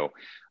NATO,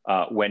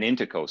 went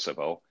into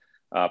Kosovo,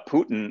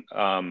 Putin,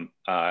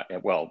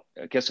 well,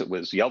 I guess it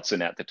was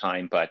Yeltsin at the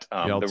time, but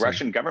the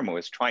Russian government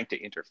was trying to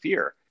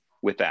interfere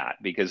with that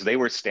because they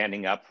were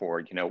standing up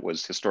for, what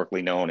was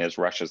historically known as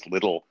Russia's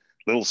little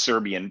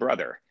Serbian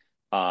brother.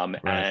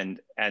 And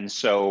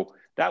so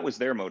that was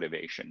their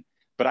motivation.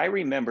 But I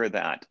remember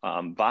that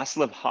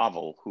Václav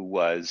Havel, who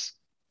was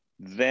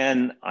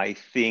then, I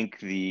think,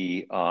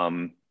 he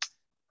was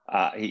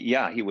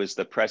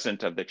the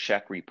president of the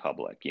Czech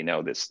Republic.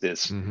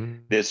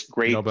 This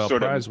great Nobel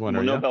sort Prize of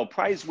winner, Nobel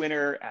Prize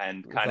winner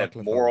and kind of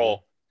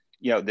moral,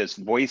 this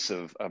voice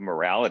of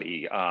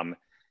morality.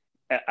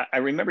 I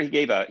remember he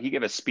gave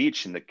a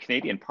speech in the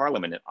Canadian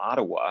Parliament in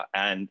Ottawa,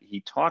 and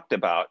he talked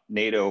about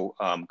NATO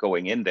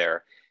going in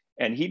there,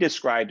 and he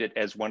described it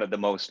as one of the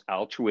most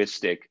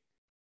altruistic,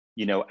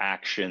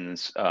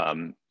 actions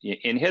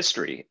in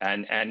history,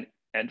 and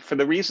for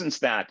the reasons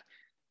that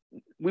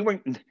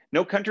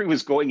no country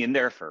was going in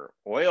there for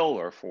oil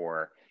or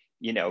for,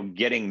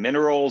 getting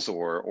minerals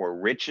or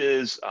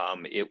riches.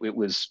 It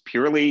was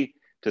purely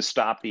to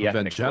stop the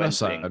ethnic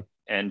cleansing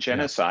and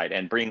genocide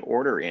and bring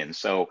order in.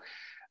 So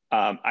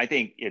I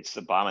think it's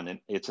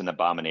an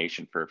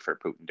abomination for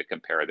Putin to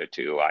compare the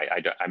two.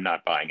 I'm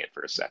not buying it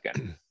for a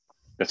second.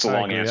 That's a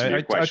long answer to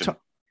your question.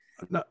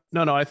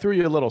 No. I threw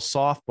you a little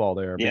softball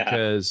there Yeah.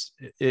 because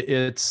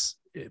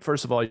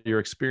first of all, your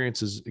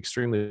experience is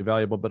extremely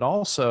valuable, but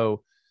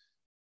also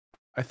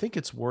I think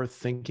it's worth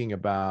thinking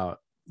about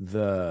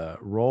the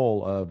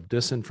role of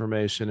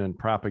disinformation and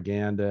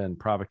propaganda and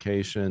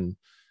provocation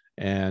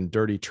and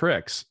dirty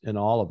tricks in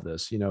all of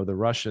this. The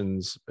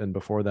Russians, and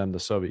before them, the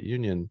Soviet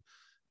Union,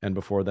 and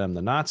before them,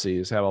 the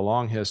Nazis, have a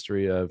long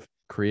history of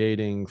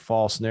creating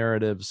false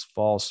narratives,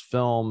 false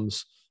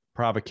films,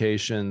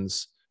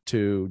 provocations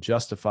to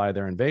justify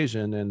their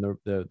invasion. And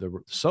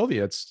the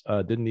Soviets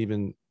didn't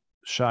even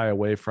shy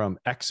away from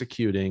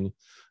executing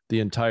the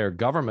entire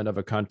government of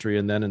a country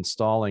and then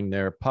installing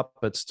their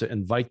puppets to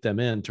invite them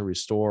in to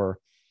restore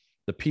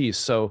the peace.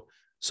 So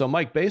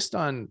Mike, based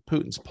on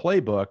Putin's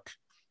playbook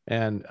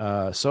and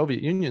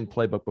Soviet Union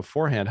playbook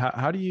beforehand,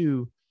 how do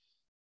you,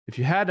 if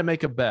you had to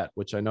make a bet,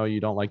 which I know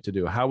you don't like to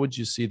do, how would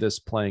you see this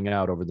playing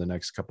out over the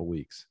next couple of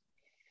weeks?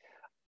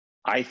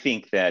 I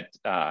think that,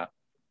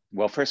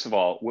 well, first of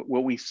all,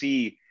 will we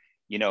see,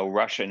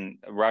 Russian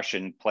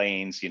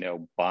planes,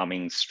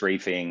 bombing,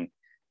 strafing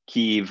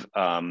Kyiv?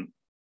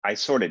 I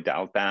sort of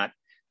doubt that.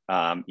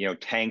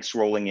 Tanks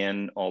rolling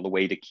in all the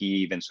way to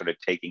Kyiv and sort of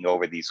taking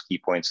over these key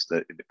points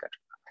of the country.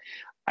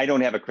 I don't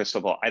have a crystal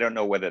ball. I don't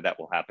know whether that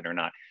will happen or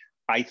not.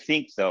 I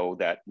think, though,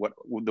 that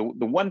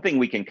the one thing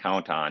we can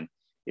count on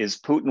is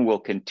Putin will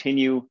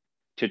continue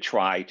to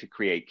try to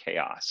create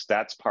chaos.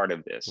 That's part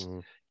of this.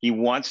 He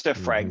wants to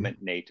fragment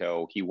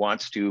NATO. He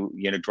wants to,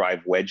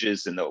 drive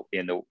wedges in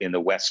the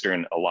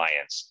Western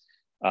alliance.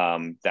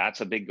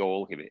 That's a big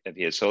goal of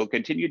his. So he'll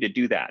continue to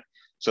do that.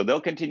 So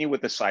they'll continue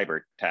with the cyber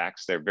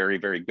attacks. They're very,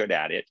 very good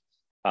at it.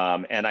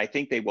 And I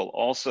think they will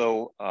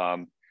also,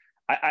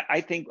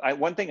 I think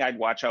one thing I'd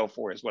watch out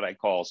for is what I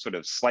call sort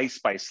of slice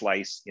by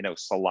slice,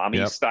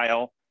 salami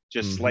style,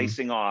 just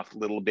slicing off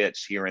little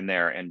bits here and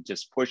there and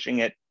just pushing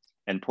it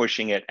and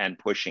pushing it and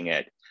pushing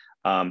it,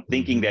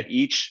 thinking that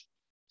each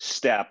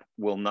step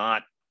will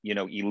not,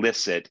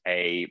 elicit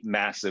a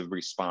massive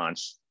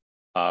response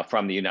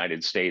from the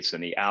United States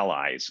and the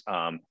allies.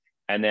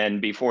 And then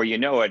before you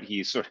know it,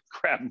 he sort of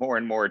grabbed more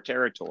and more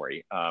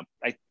territory.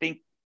 I think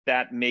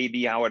that may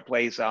be how it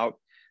plays out.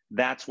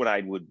 That's what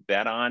I would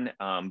bet on.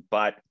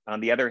 But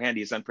on the other hand,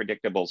 he's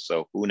unpredictable,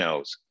 so who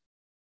knows?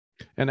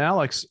 And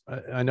Alex,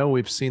 I know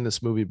we've seen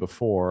this movie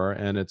before,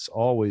 and it's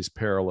always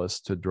perilous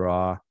to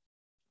draw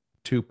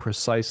too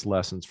precise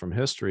lessons from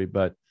history,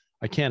 but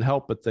I can't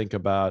help but think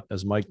about,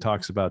 as Mike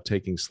talks about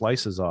taking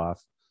slices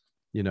off,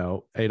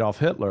 Adolf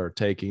Hitler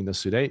taking the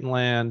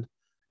Sudetenland,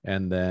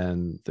 and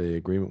then the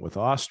agreement with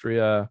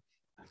Austria.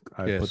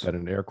 I put that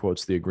in air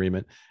quotes, the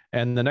agreement.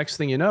 And the next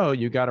thing you know,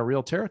 you got a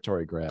real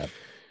territory grab.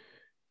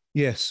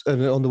 Yes.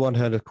 And on the one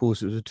hand, of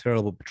course, it was a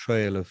terrible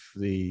betrayal of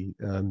the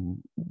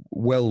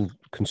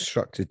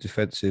well-constructed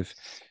defensive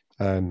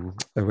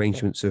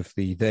arrangements of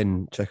the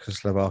then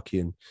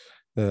Czechoslovakian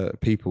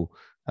people.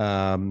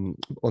 On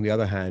the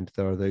other hand,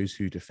 there are those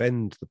who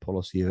defend the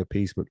policy of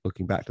appeasement,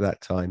 looking back to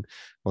that time,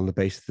 on the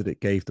basis that it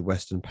gave the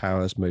Western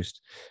powers,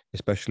 most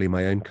especially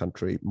my own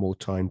country, more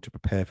time to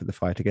prepare for the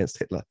fight against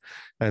Hitler.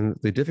 And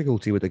the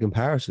difficulty with the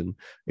comparison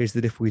is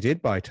that if we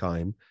did buy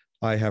time,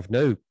 I have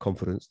no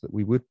confidence that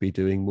we would be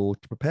doing more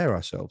to prepare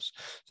ourselves.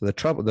 So the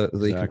trouble, the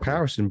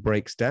comparison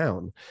breaks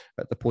down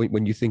at the point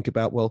when you think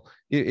about, well,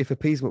 if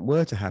appeasement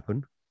were to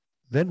happen,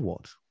 then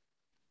what?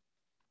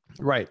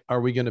 Right. Are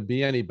we going to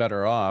be any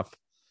better off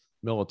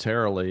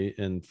militarily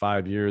in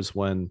 5 years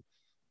when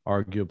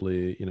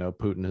arguably,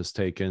 Putin has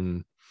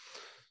taken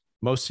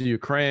most of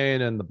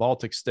Ukraine and the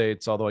Baltic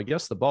states, although I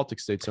guess the Baltic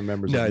states are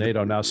members of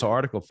NATO now, so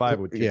Article 5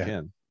 would kick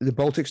in. The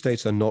Baltic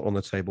states are not on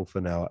the table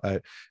for now,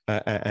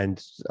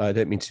 and I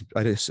don't mean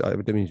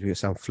to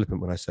sound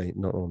flippant when I say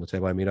not on the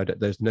table. I mean,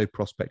 there's no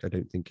prospect, I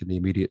don't think, in the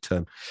immediate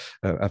term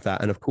of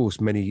that. And of course,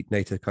 many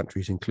NATO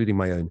countries, including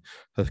my own,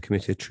 have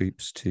committed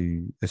troops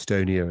to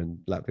Estonia and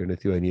Latvia and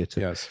Lithuania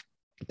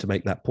to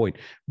make that point.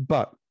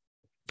 But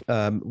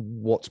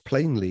what's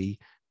plainly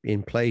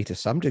in play to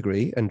some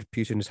degree, and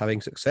Putin is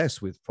having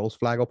success with false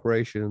flag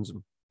operations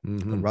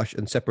and Russia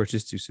and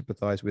separatists who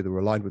sympathize with or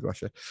aligned with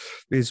Russia,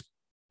 is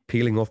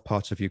peeling off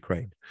parts of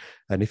Ukraine.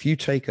 And if you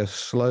take a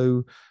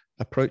slow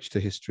approach to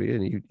history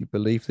and you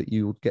believe that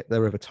you will get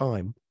there over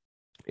time,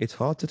 it's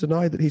hard to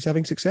deny that he's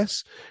having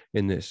success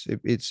in this.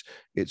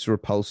 It's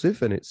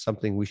repulsive, and it's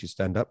something we should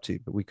stand up to.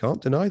 But we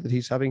can't deny that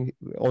he's having,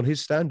 on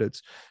his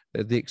standards,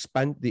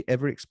 the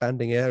ever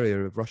expanding area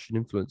of Russian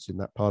influence in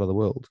that part of the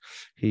world.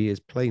 He is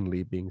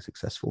plainly being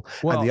successul.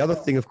 Well, and the other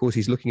thing, of course,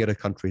 he's looking at a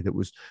country that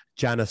was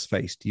Janus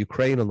faced.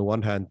 Ukraine, on the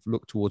one hand,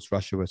 looked towards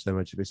Russia, where so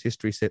much of his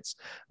history sits.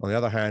 On the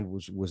other hand,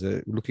 was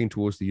looking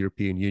towards the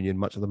European Union.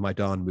 Much of the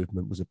Maidan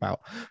movement was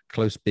about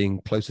being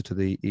closer to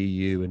the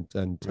EU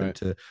and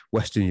to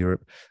Western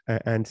Europe.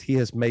 And he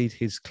has made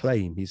his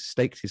claim. He's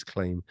staked his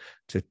claim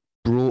to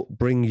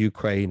bring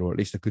Ukraine, or at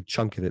least a good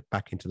chunk of it,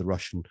 back into the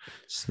Russian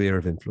sphere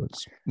of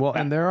influence. Well,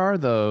 and there are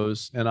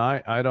those, and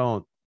I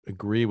don't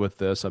agree with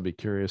this. I'd be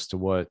curious to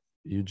what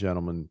you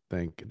gentlemen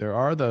think. There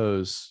are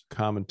those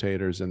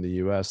commentators in the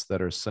U.S.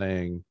 that are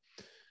saying,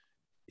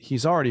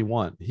 he's already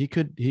won. He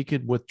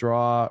could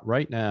withdraw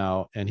right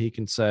now, and he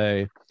can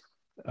say,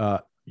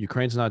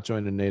 Ukraine's not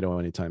joining NATO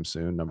anytime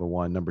soon, number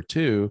one. Number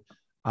two,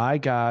 I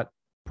got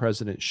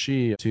President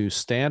Xi to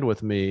stand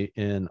with me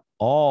in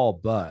all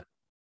but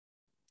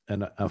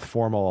a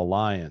formal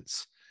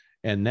alliance.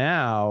 And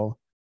now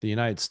the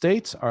United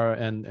States are,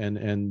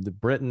 and the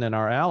Britain and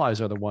our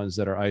allies are the ones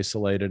that are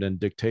isolated, and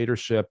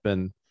dictatorship,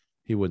 and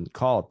he wouldn't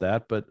call it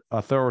that, but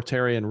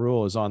authoritarian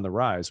rule is on the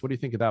rise. What do you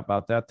think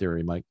about that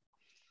theory, Mike?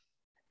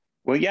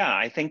 Well, yeah,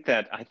 I think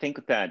that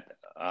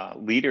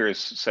leaders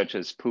such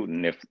as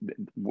Putin,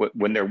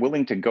 when they're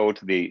willing to go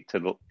to the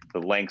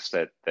lengths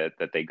that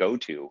they go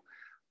to,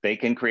 they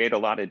can create a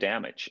lot of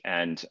damage.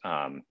 And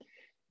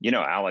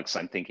Alex,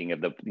 I'm thinking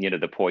of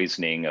the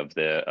poisoning of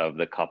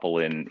the couple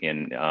in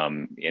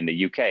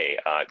the UK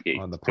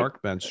on the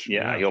park bench.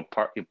 Yeah, he'll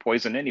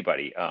poison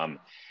anybody.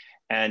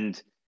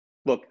 And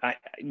look,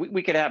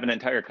 we could have an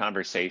entire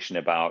conversation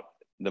about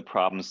the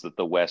problems that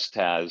the West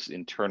has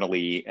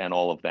internally and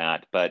all of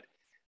that, but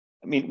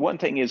I mean, one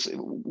thing is,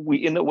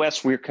 in the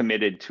West, we're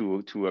committed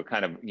to a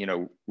kind of,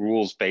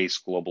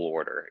 rules-based global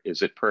order.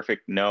 Is it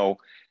perfect? No.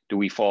 Do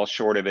we fall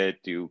short of it?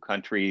 Do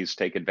countries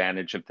take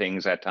advantage of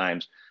things at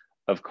times?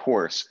 Of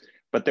course.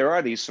 But there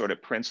are these sort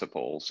of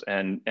principles,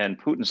 and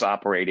Putin's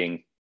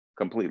operating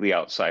completely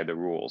outside the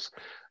rules.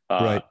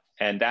 Right.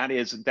 And that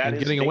is getting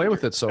dangerous. away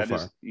with it so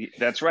far.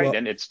 That's right. Well,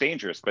 and it's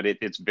dangerous, but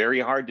it's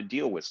very hard to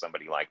deal with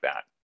somebody like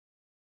that.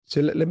 So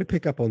let me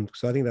pick up on,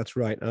 because I think that's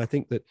right. And I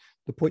think that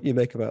the point you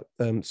make about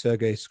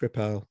Sergei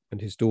Skripal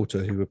and his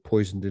daughter, who were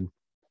poisoned in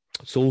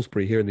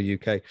Salisbury here in the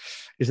UK,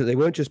 is that they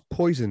weren't just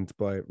poisoned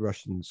by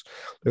Russians,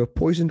 they were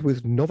poisoned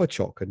with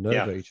Novichok, a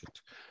nerve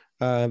agent.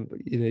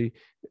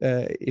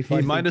 If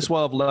he might as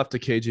well have left a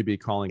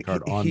KGB calling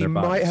card on their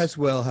bodies. He might as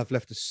well have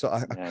left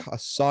a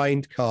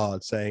signed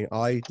card saying,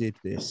 "I did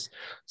this,"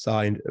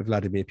 signed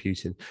Vladimir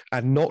Putin,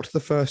 and not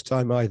the first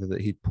time either that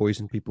he'd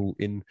poisoned people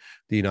in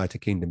the United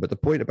Kingdom. But the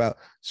point about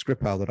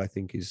Skripal that I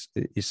think is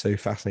so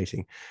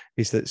fascinating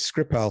is that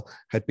Skripal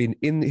had been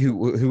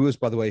who was,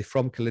 by the way,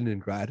 from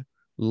Kaliningrad,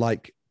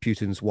 like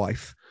Putin's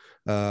wife,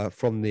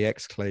 from the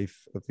exclave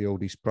of the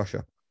old East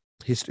Prussia.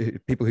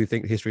 People who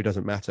think history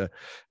doesn't matter,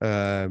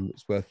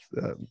 it's worth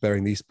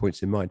bearing these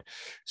points in mind.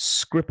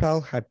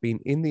 Skripal had been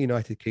in the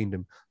United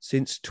Kingdom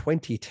since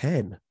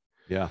 2010.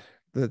 Yeah.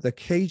 The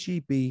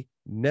KGB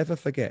never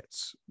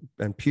forgets,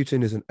 and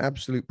Putin is an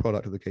absolute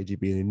product of the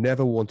KGB, and he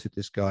never wanted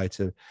this guy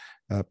to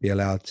be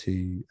allowed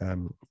to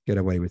get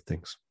away with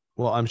things.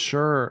 Well, I'm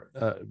sure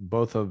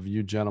both of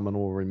you gentlemen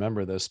will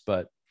remember this,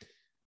 but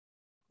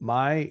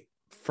my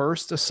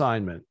first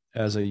assignment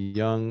as a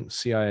young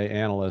CIA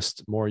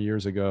analyst more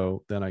years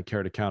ago than I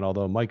care to count,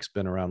 although Mike's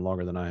been around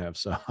longer than I have,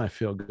 so I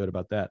feel good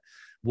about that,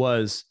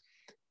 was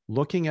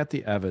looking at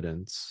the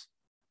evidence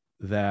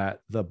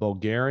that the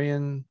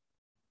Bulgarian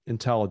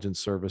intelligence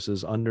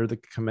services under the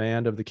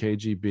command of the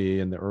KGB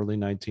in the early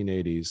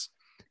 1980s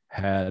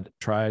had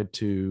tried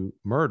to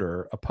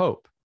murder a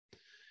pope.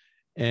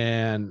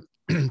 And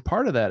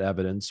part of that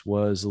evidence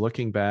was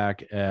looking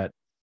back at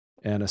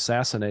an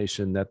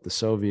assassination that the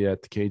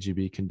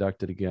KGB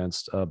conducted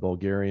against a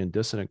Bulgarian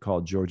dissident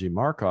called Georgy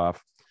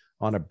Markov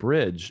on a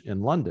bridge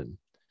in London.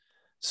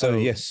 So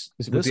yes,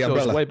 this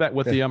goes way back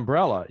with the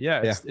umbrella.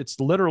 Yeah, it's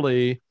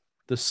literally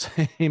the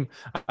same.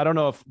 I don't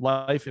know if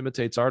life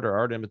imitates art or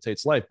art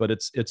imitates life, but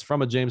it's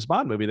from a James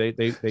Bond movie.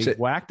 They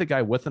whacked a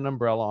guy with an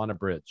umbrella on a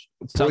bridge.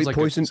 Sounds like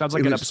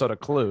an episode of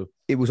Clue.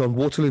 It was on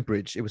Waterloo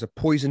Bridge. It was a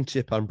poison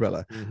tip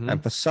umbrella. Mm-hmm.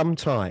 And for some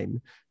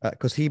time,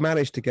 because he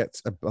managed to get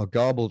a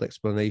garbled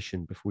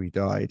explanation before he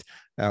died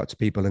out to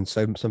people, and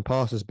so some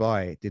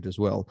passers-by did as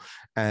well.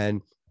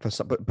 And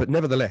but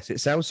nevertheless, it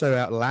sounds so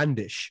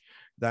outlandish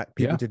that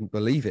people didn't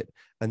believe it.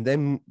 And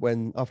then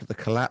after the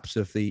collapse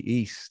of the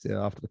East,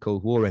 after the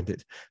Cold War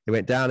ended, they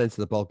went down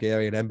into the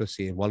Bulgarian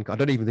embassy in one, I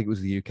don't even think it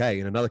was the UK,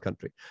 in another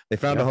country. They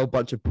found a whole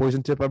bunch of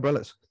poison tip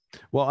umbrellas.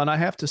 Well, and I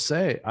have to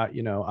say,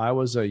 I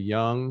was a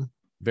young,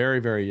 very,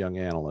 very young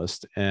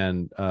analyst,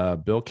 and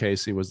Bill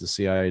Casey was the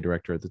CIA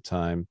director at the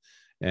time,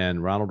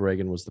 and Ronald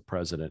Reagan was the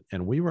president.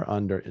 And we were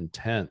under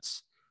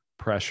intense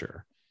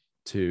pressure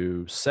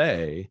to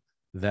say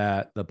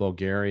that the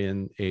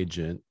Bulgarian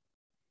agent,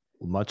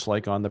 much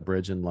like on the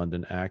bridge in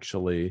London,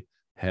 actually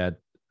had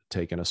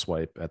taken a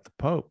swipe at the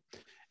Pope.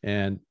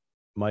 And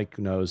Mike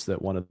knows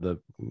that one of the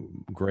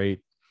great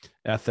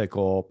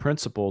ethical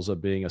principles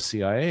of being a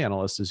CIA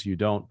analyst is you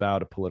don't bow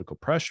to political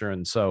pressure.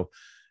 And so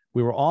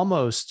we were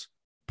almost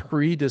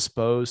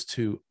predisposed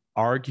to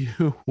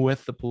argue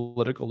with the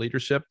political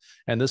leadership.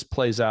 And this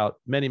plays out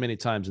many, many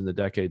times in the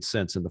decades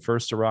since, in the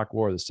first Iraq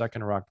War, the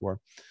second Iraq War.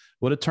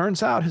 Well, it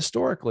turns out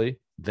historically,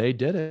 they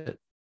did it.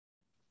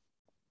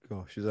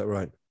 Gosh, is that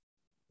right?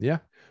 Yeah.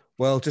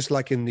 Well, just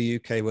like in the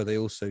UK, where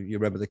you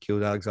remember they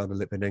killed Alexander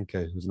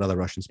Litvinenko, who was another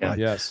Russian spy,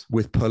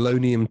 with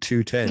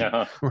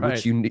polonium-210,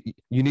 which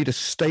you need a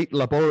state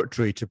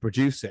laboratory to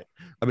produce it.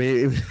 I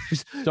mean,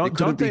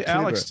 don't they,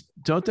 Alex?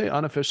 Don't they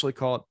unofficially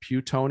call it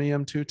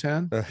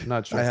plutonium-210?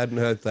 Not sure. I hadn't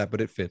heard that,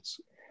 but it fits.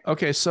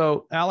 Okay,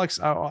 so Alex,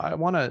 I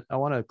want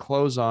to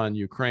close on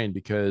Ukraine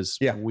because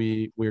Yeah.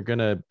 we're going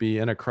to be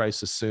in a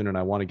crisis soon, and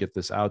I want to get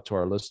this out to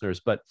our listeners.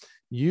 But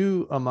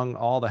you, among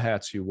all the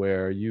hats you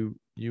wear, you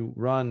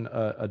run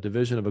a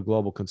division of a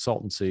global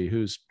consultancy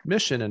whose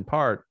mission, in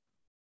part,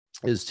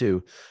 is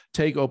to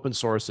take open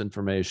source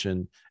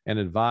information and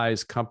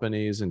advise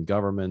companies and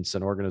governments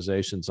and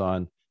organizations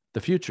on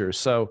the future.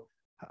 So,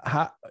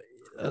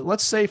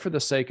 let's say, for the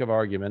sake of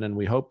argument, and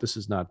we hope this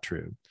is not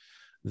true,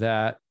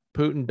 that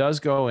Putin does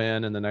go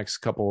in the next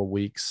couple of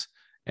weeks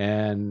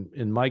and,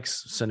 in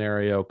Mike's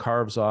scenario,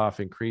 carves off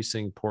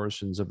increasing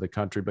portions of the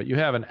country, but you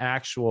have an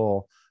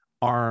actual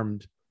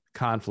armed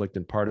conflict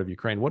in part of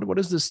Ukraine. What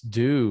does this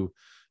do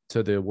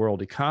to the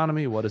world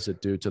economy? What does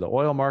it do to the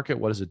oil market?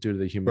 What does it do to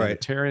the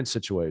humanitarian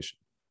situation?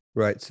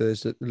 Right. So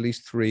there's at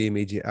least three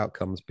immediate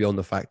outcomes beyond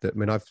the fact that, I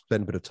mean, I've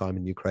spent a bit of time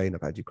in Ukraine.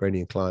 I've had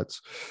Ukrainian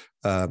clients,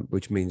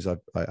 which means I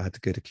had to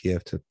go to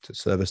Kiev to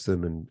service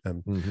them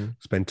and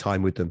spend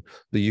time with them.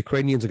 The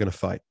Ukrainians are going to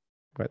fight,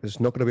 right?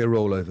 There's not going to be a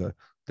rollover.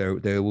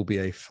 There will be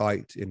a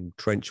fight in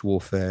trench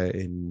warfare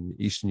in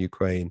eastern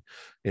Ukraine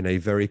in a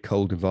very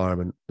cold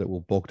environment that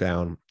will bog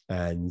down,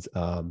 and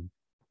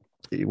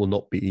it will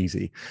not be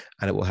easy,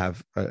 and it will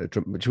have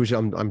which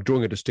I'm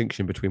drawing a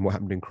distinction between what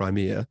happened in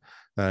Crimea,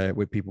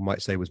 where people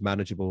might say was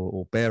manageable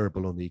or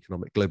bearable on the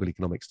global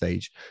economic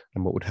stage,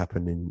 and what would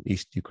happen in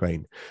East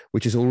Ukraine,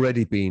 which has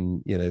already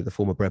been, the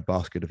former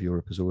breadbasket of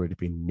Europe has already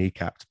been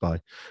kneecapped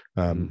by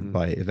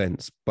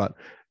events. But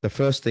the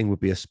first thing would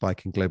be a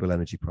spike in global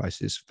energy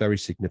prices, very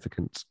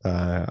significant,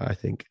 I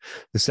think.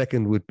 The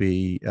second would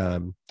be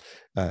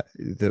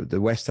the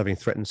West, having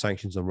threatened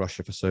sanctions on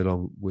Russia for so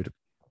long, would,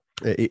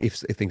 if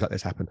things like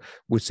this happen,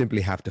 would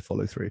simply have to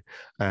follow through.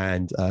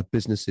 And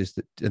businesses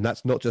and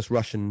that's not just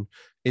Russian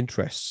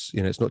interests,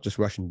 it's not just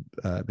Russian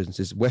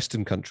businesses.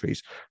 Western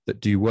countries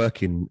that do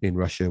work in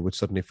Russia would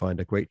suddenly find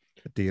a great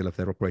deal of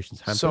their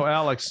operations hampered. So,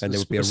 Alex, and there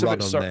would be a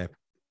run on there.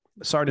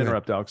 Sorry to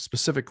interrupt, Alex.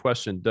 Specific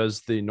question: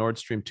 does the Nord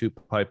Stream 2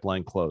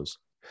 pipeline close?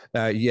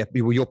 Yeah,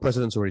 well, your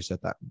president's already said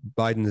that.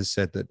 Biden has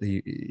said that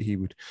he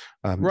would.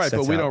 Right,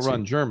 but we don't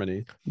run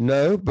Germany.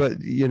 No, but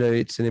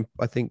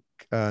I think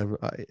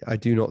I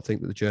do not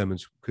think that the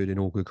Germans could, in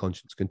all good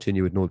conscience,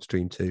 continue with Nord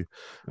Stream 2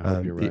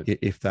 right.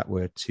 if that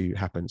were to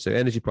happen. So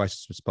energy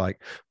prices would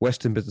spike.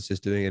 Western businesses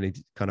doing any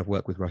kind of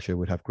work with Russia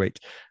would have great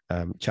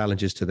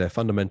challenges to their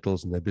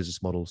fundamentals and their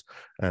business models,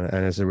 and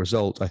as a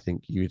result, I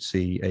think you would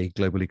see a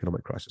global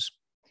economic crisis.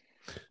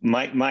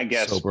 My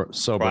guess,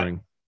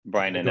 sobering.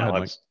 Brian and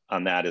Alex,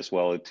 on that as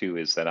well too,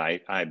 is that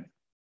I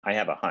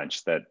have a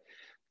hunch that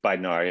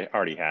Biden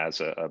already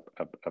has a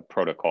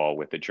protocol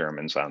with the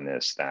Germans on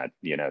this, that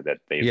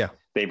that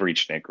they've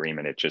reached an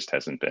agreement. It just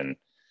hasn't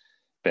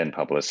been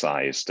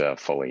publicized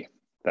fully.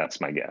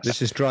 That's my guess.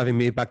 This is driving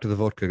me back to the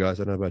vodka, guys.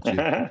 I don't know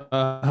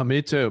about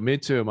you. Me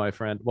too, my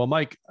friend. Well,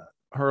 Mike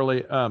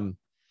Hurley,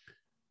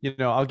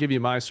 I'll give you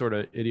my sort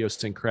of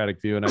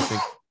idiosyncratic view, and I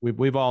think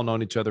we've all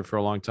known each other for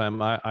a long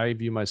time. I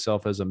view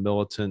myself as a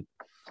militant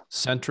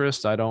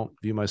centrist. I don't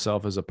view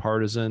myself as a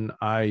partisan.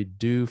 I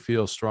do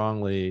feel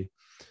strongly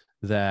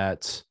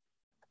that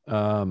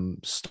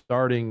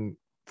starting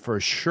for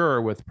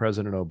sure with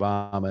President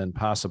Obama and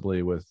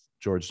possibly with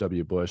George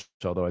W. Bush,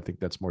 although I think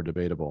that's more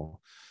debatable,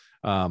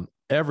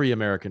 every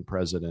American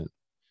president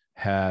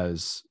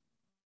has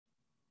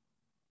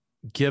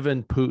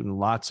given Putin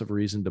lots of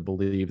reason to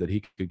believe that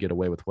he could get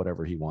away with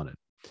whatever he wanted.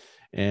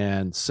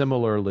 And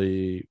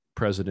similarly,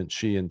 President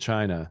Xi in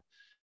China.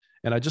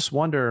 And I just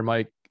wonder,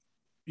 Mike,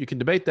 you can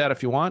debate that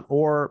if you want,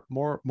 or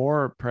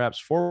more perhaps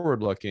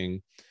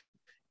forward-looking,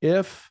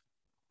 if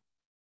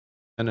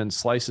and then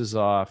slices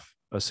off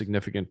a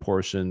significant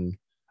portion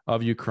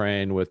of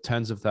Ukraine with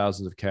tens of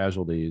thousands of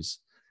casualties,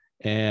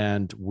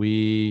 and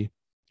we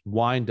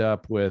wind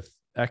up with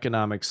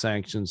economic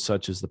sanctions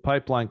such as the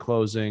pipeline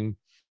closing,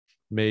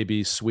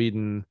 maybe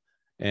Sweden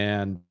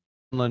and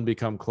Finland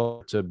become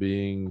close to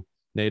being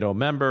NATO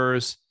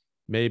members,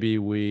 maybe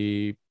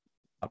we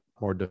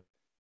more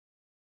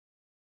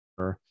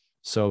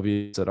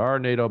Soviets that are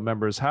NATO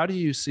members. How do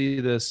you see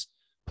this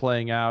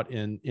playing out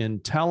in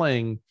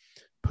telling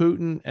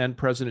Putin and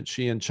President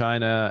Xi in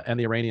China and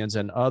the Iranians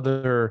and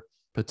other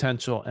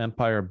potential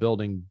empire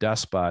building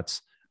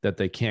despots that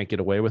they can't get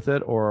away with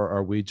it? Or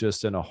are we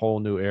just in a whole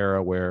new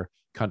era where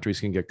countries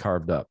can get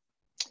carved up?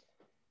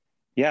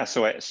 Yeah,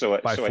 I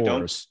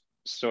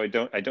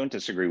don't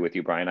disagree with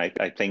you, Brian.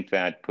 I think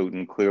that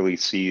Putin clearly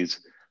sees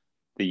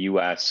the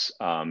U.S.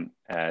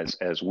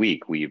 As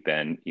weak. We've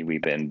been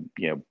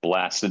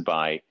blasted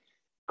by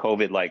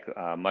COVID, like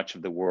much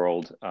of the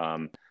world.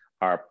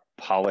 Our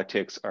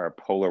politics are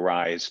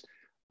polarized.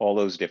 All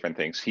those different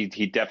things.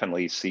 He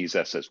definitely sees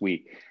us as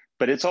weak.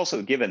 But it's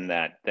also given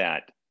that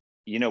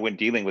when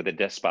dealing with a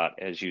despot,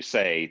 as you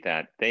say,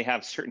 that they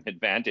have certain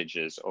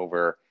advantages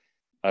over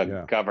a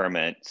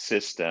government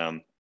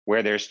system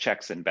where there's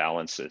checks and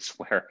balances,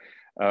 where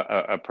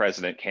a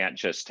president can't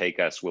just take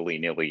us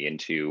willy-nilly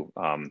into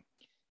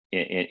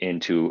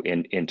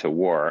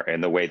war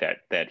in the way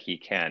that he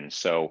can.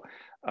 So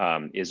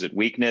is it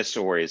weakness,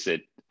 or is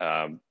it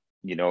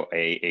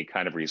a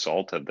kind of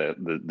result of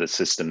the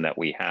system that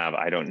we have.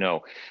 I don't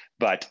know,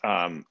 but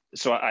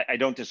so I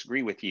don't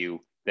disagree with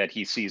you that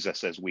he sees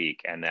us as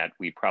weak and that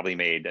we probably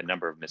made a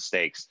number of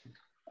mistakes.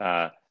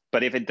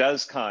 But if it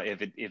does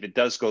if it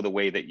does go the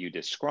way that you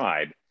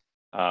describe,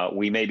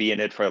 we may be in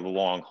it for the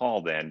long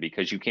haul then,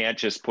 because you can't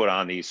just put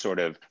on these sort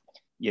of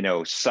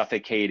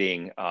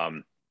suffocating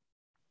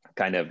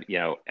kind of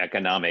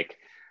economic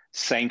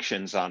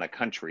sanctions on a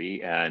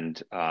country,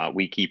 and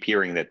we keep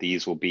hearing that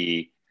these will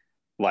be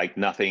like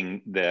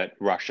nothing that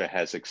Russia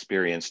has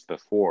experienced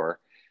before.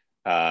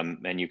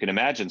 And you can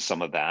imagine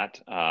some of that.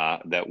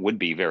 That would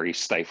be very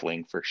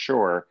stifling for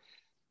sure,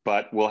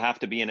 but we'll have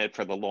to be in it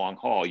for the long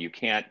haul. You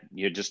can't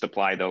just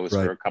apply those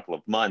Right. for a couple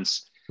of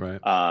months,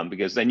 Right.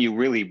 Because then you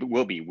really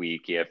will be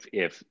weak if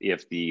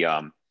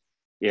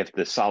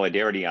the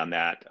solidarity on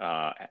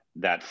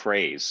that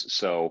phrase.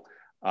 So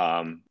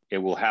it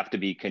will have to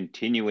be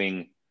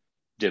continuing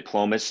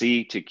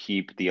diplomacy to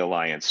keep the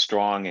alliance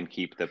strong and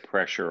keep the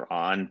pressure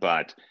on.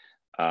 But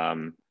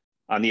on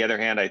the other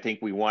hand, I think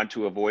we want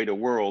to avoid a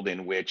world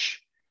in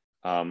which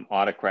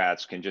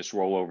autocrats can just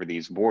roll over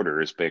these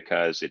borders,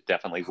 because it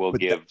definitely will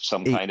give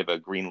some kind of a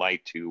green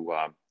light to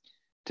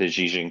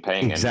Xi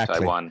Jinping and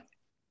Taiwan.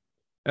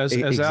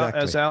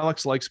 As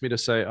Alex likes me to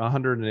say,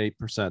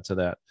 108% to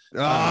that.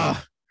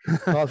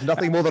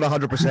 Nothing more than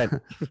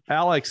 100%.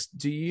 Alex,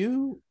 do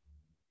you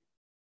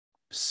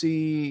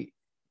see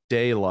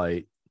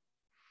daylight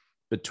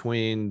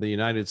between the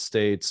United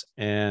States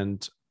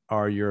and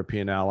our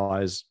European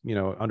allies,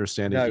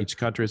 understanding each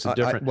country is a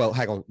different... well,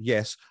 hang on.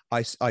 Yes,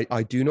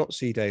 I do not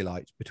see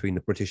daylight between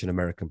the British and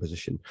American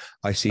position.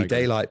 I see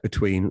daylight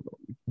between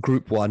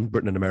Group 1,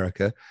 Britain and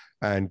America,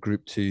 and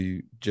Group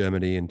 2,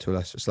 Germany, and to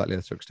a slightly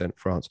lesser extent,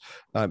 France.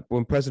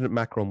 When President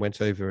Macron went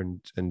over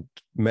and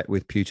met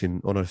with Putin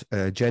on an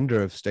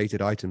agenda of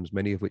stated items,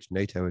 many of which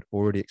NATO had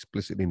already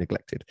explicitly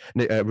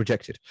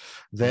rejected,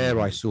 there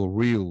I saw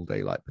real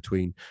daylight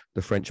between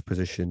the French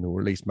position, or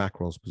at least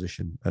Macron's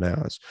position, and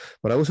ours.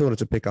 But I also wanted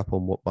to pick up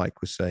on what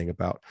Mike was saying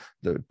about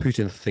that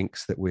Putin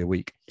thinks that we're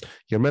weak.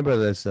 You remember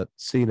there's that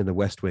scene in The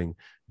West Wing.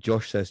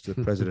 Josh says to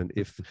the president,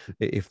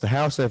 if the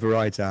House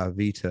overrides our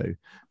veto,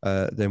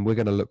 then we're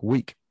going to look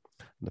weak.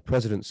 And the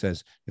president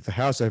says, if the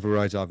House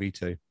overrides our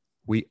veto,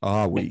 we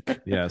are weak.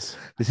 Yes.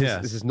 This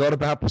is not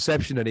about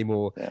perception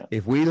anymore. Yeah.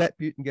 If we let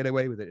Putin get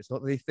away with it, it's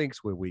not that he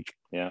thinks we're weak.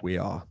 Yeah. We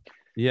are.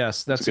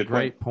 Yes, that's a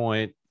great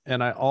point.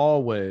 And I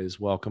always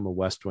welcome a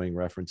West Wing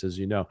reference, as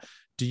you know.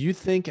 Do you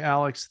think,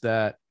 Alex,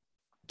 that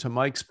to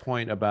Mike's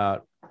point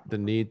about the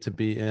need to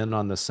be in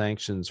on the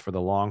sanctions for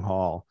the long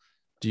haul,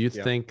 do you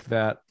think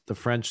that the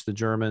French, the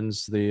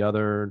Germans, the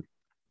other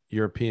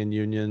European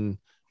Union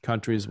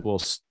countries will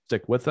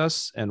stick with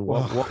us? And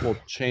what will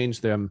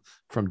change them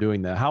from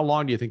doing that? How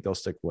long do you think they'll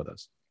stick with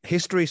us?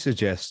 History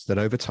suggests that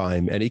over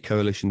time, any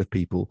coalition of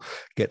people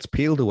gets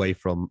peeled away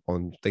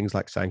on things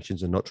like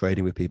sanctions and not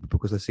trading with people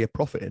because they see a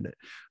profit in it.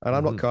 And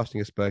I'm not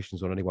casting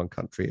aspersions on any one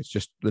country. It's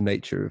just the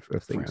nature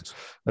of things. France.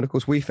 And of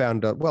course, we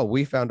found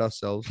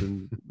ourselves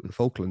in the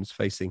Falklands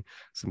facing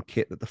some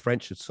kit that the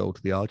French had sold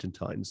to the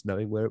Argentines,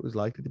 knowing where it was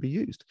likely to be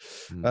used.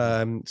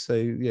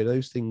 So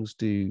those things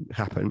do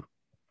happen.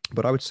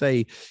 But I would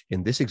say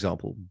in this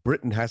example,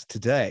 Britain has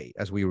today,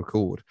 as we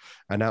record,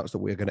 announced that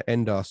we're going to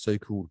end our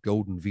so-called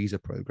golden visa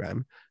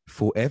program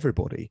for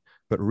everybody.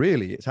 But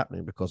really, it's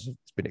happening because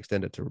it's been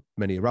extended to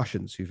many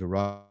Russians who've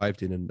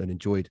arrived in and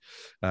enjoyed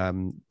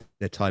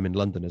their time in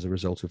London as a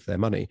result of their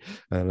money.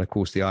 And of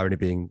course, the irony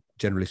being,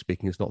 generally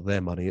speaking, it's not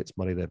their money, it's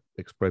money they've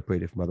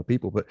expropriated from other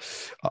people. But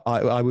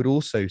I would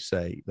also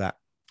say that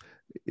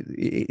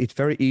it's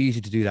very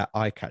easy to do that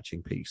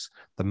eye-catching piece.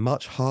 The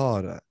much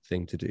harder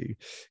thing to do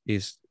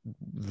is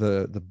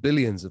the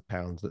billions of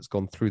pounds that's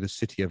gone through the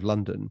City of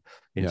London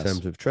in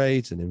terms of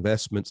trades and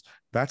investments.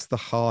 That's the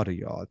harder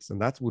yards,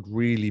 and that would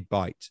really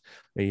bite.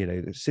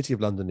 The City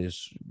of London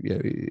is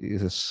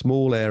a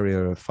small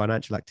area of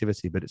financial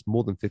activity, but it's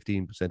more than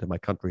 15% of my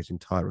country's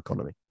entire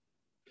economy.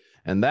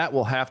 And that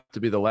will have to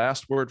be the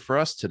last word for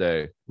us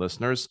today,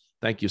 listeners.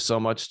 Thank you so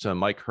much to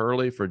Mike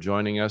Hurley for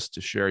joining us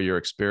to share your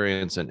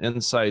experience and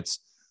insights.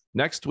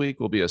 Next week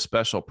will be a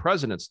special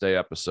President's Day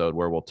episode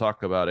where we'll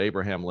talk about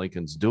Abraham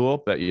Lincoln's duel.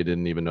 Bet you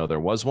didn't even know there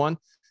was one.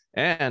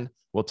 And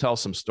we'll tell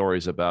some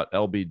stories about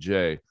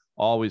LBJ,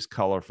 always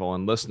colorful.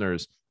 And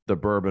listeners, the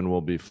bourbon will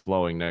be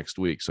flowing next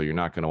week, so you're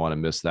not going to want to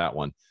miss that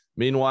one.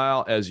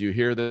 Meanwhile, as you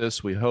hear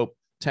this, we hope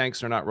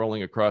tanks are not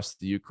rolling across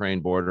the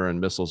Ukraine border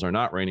and missiles are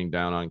not raining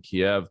down on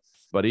Kiev.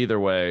 But either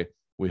way,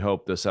 we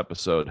hope this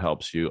episode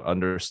helps you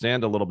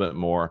understand a little bit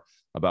more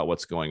about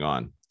what's going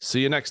on.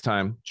 See you next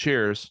time.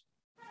 Cheers.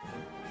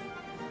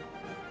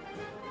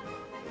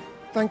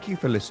 Thank you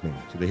for listening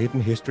to the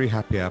Hidden History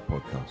Happy Hour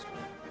podcast.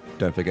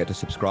 Don't forget to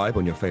subscribe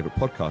on your favorite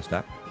podcast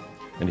app.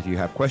 And if you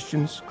have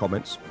questions,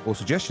 comments, or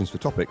suggestions for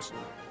topics,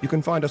 you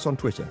can find us on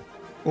Twitter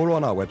or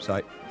on our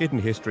website,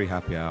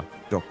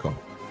 hiddenhistoryhappyhour.com.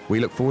 We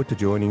look forward to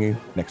joining you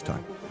next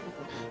time.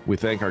 We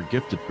thank our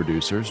gifted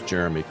producers,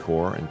 Jeremy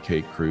Core and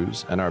Kate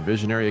Cruz, and our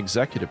visionary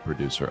executive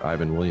producer,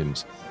 Ivan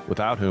Williams,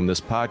 without whom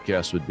this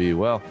podcast would be,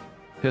 well,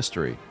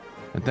 history.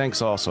 And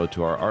thanks also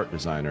to our art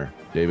designer,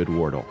 David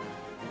Wardle.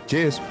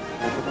 Cheers.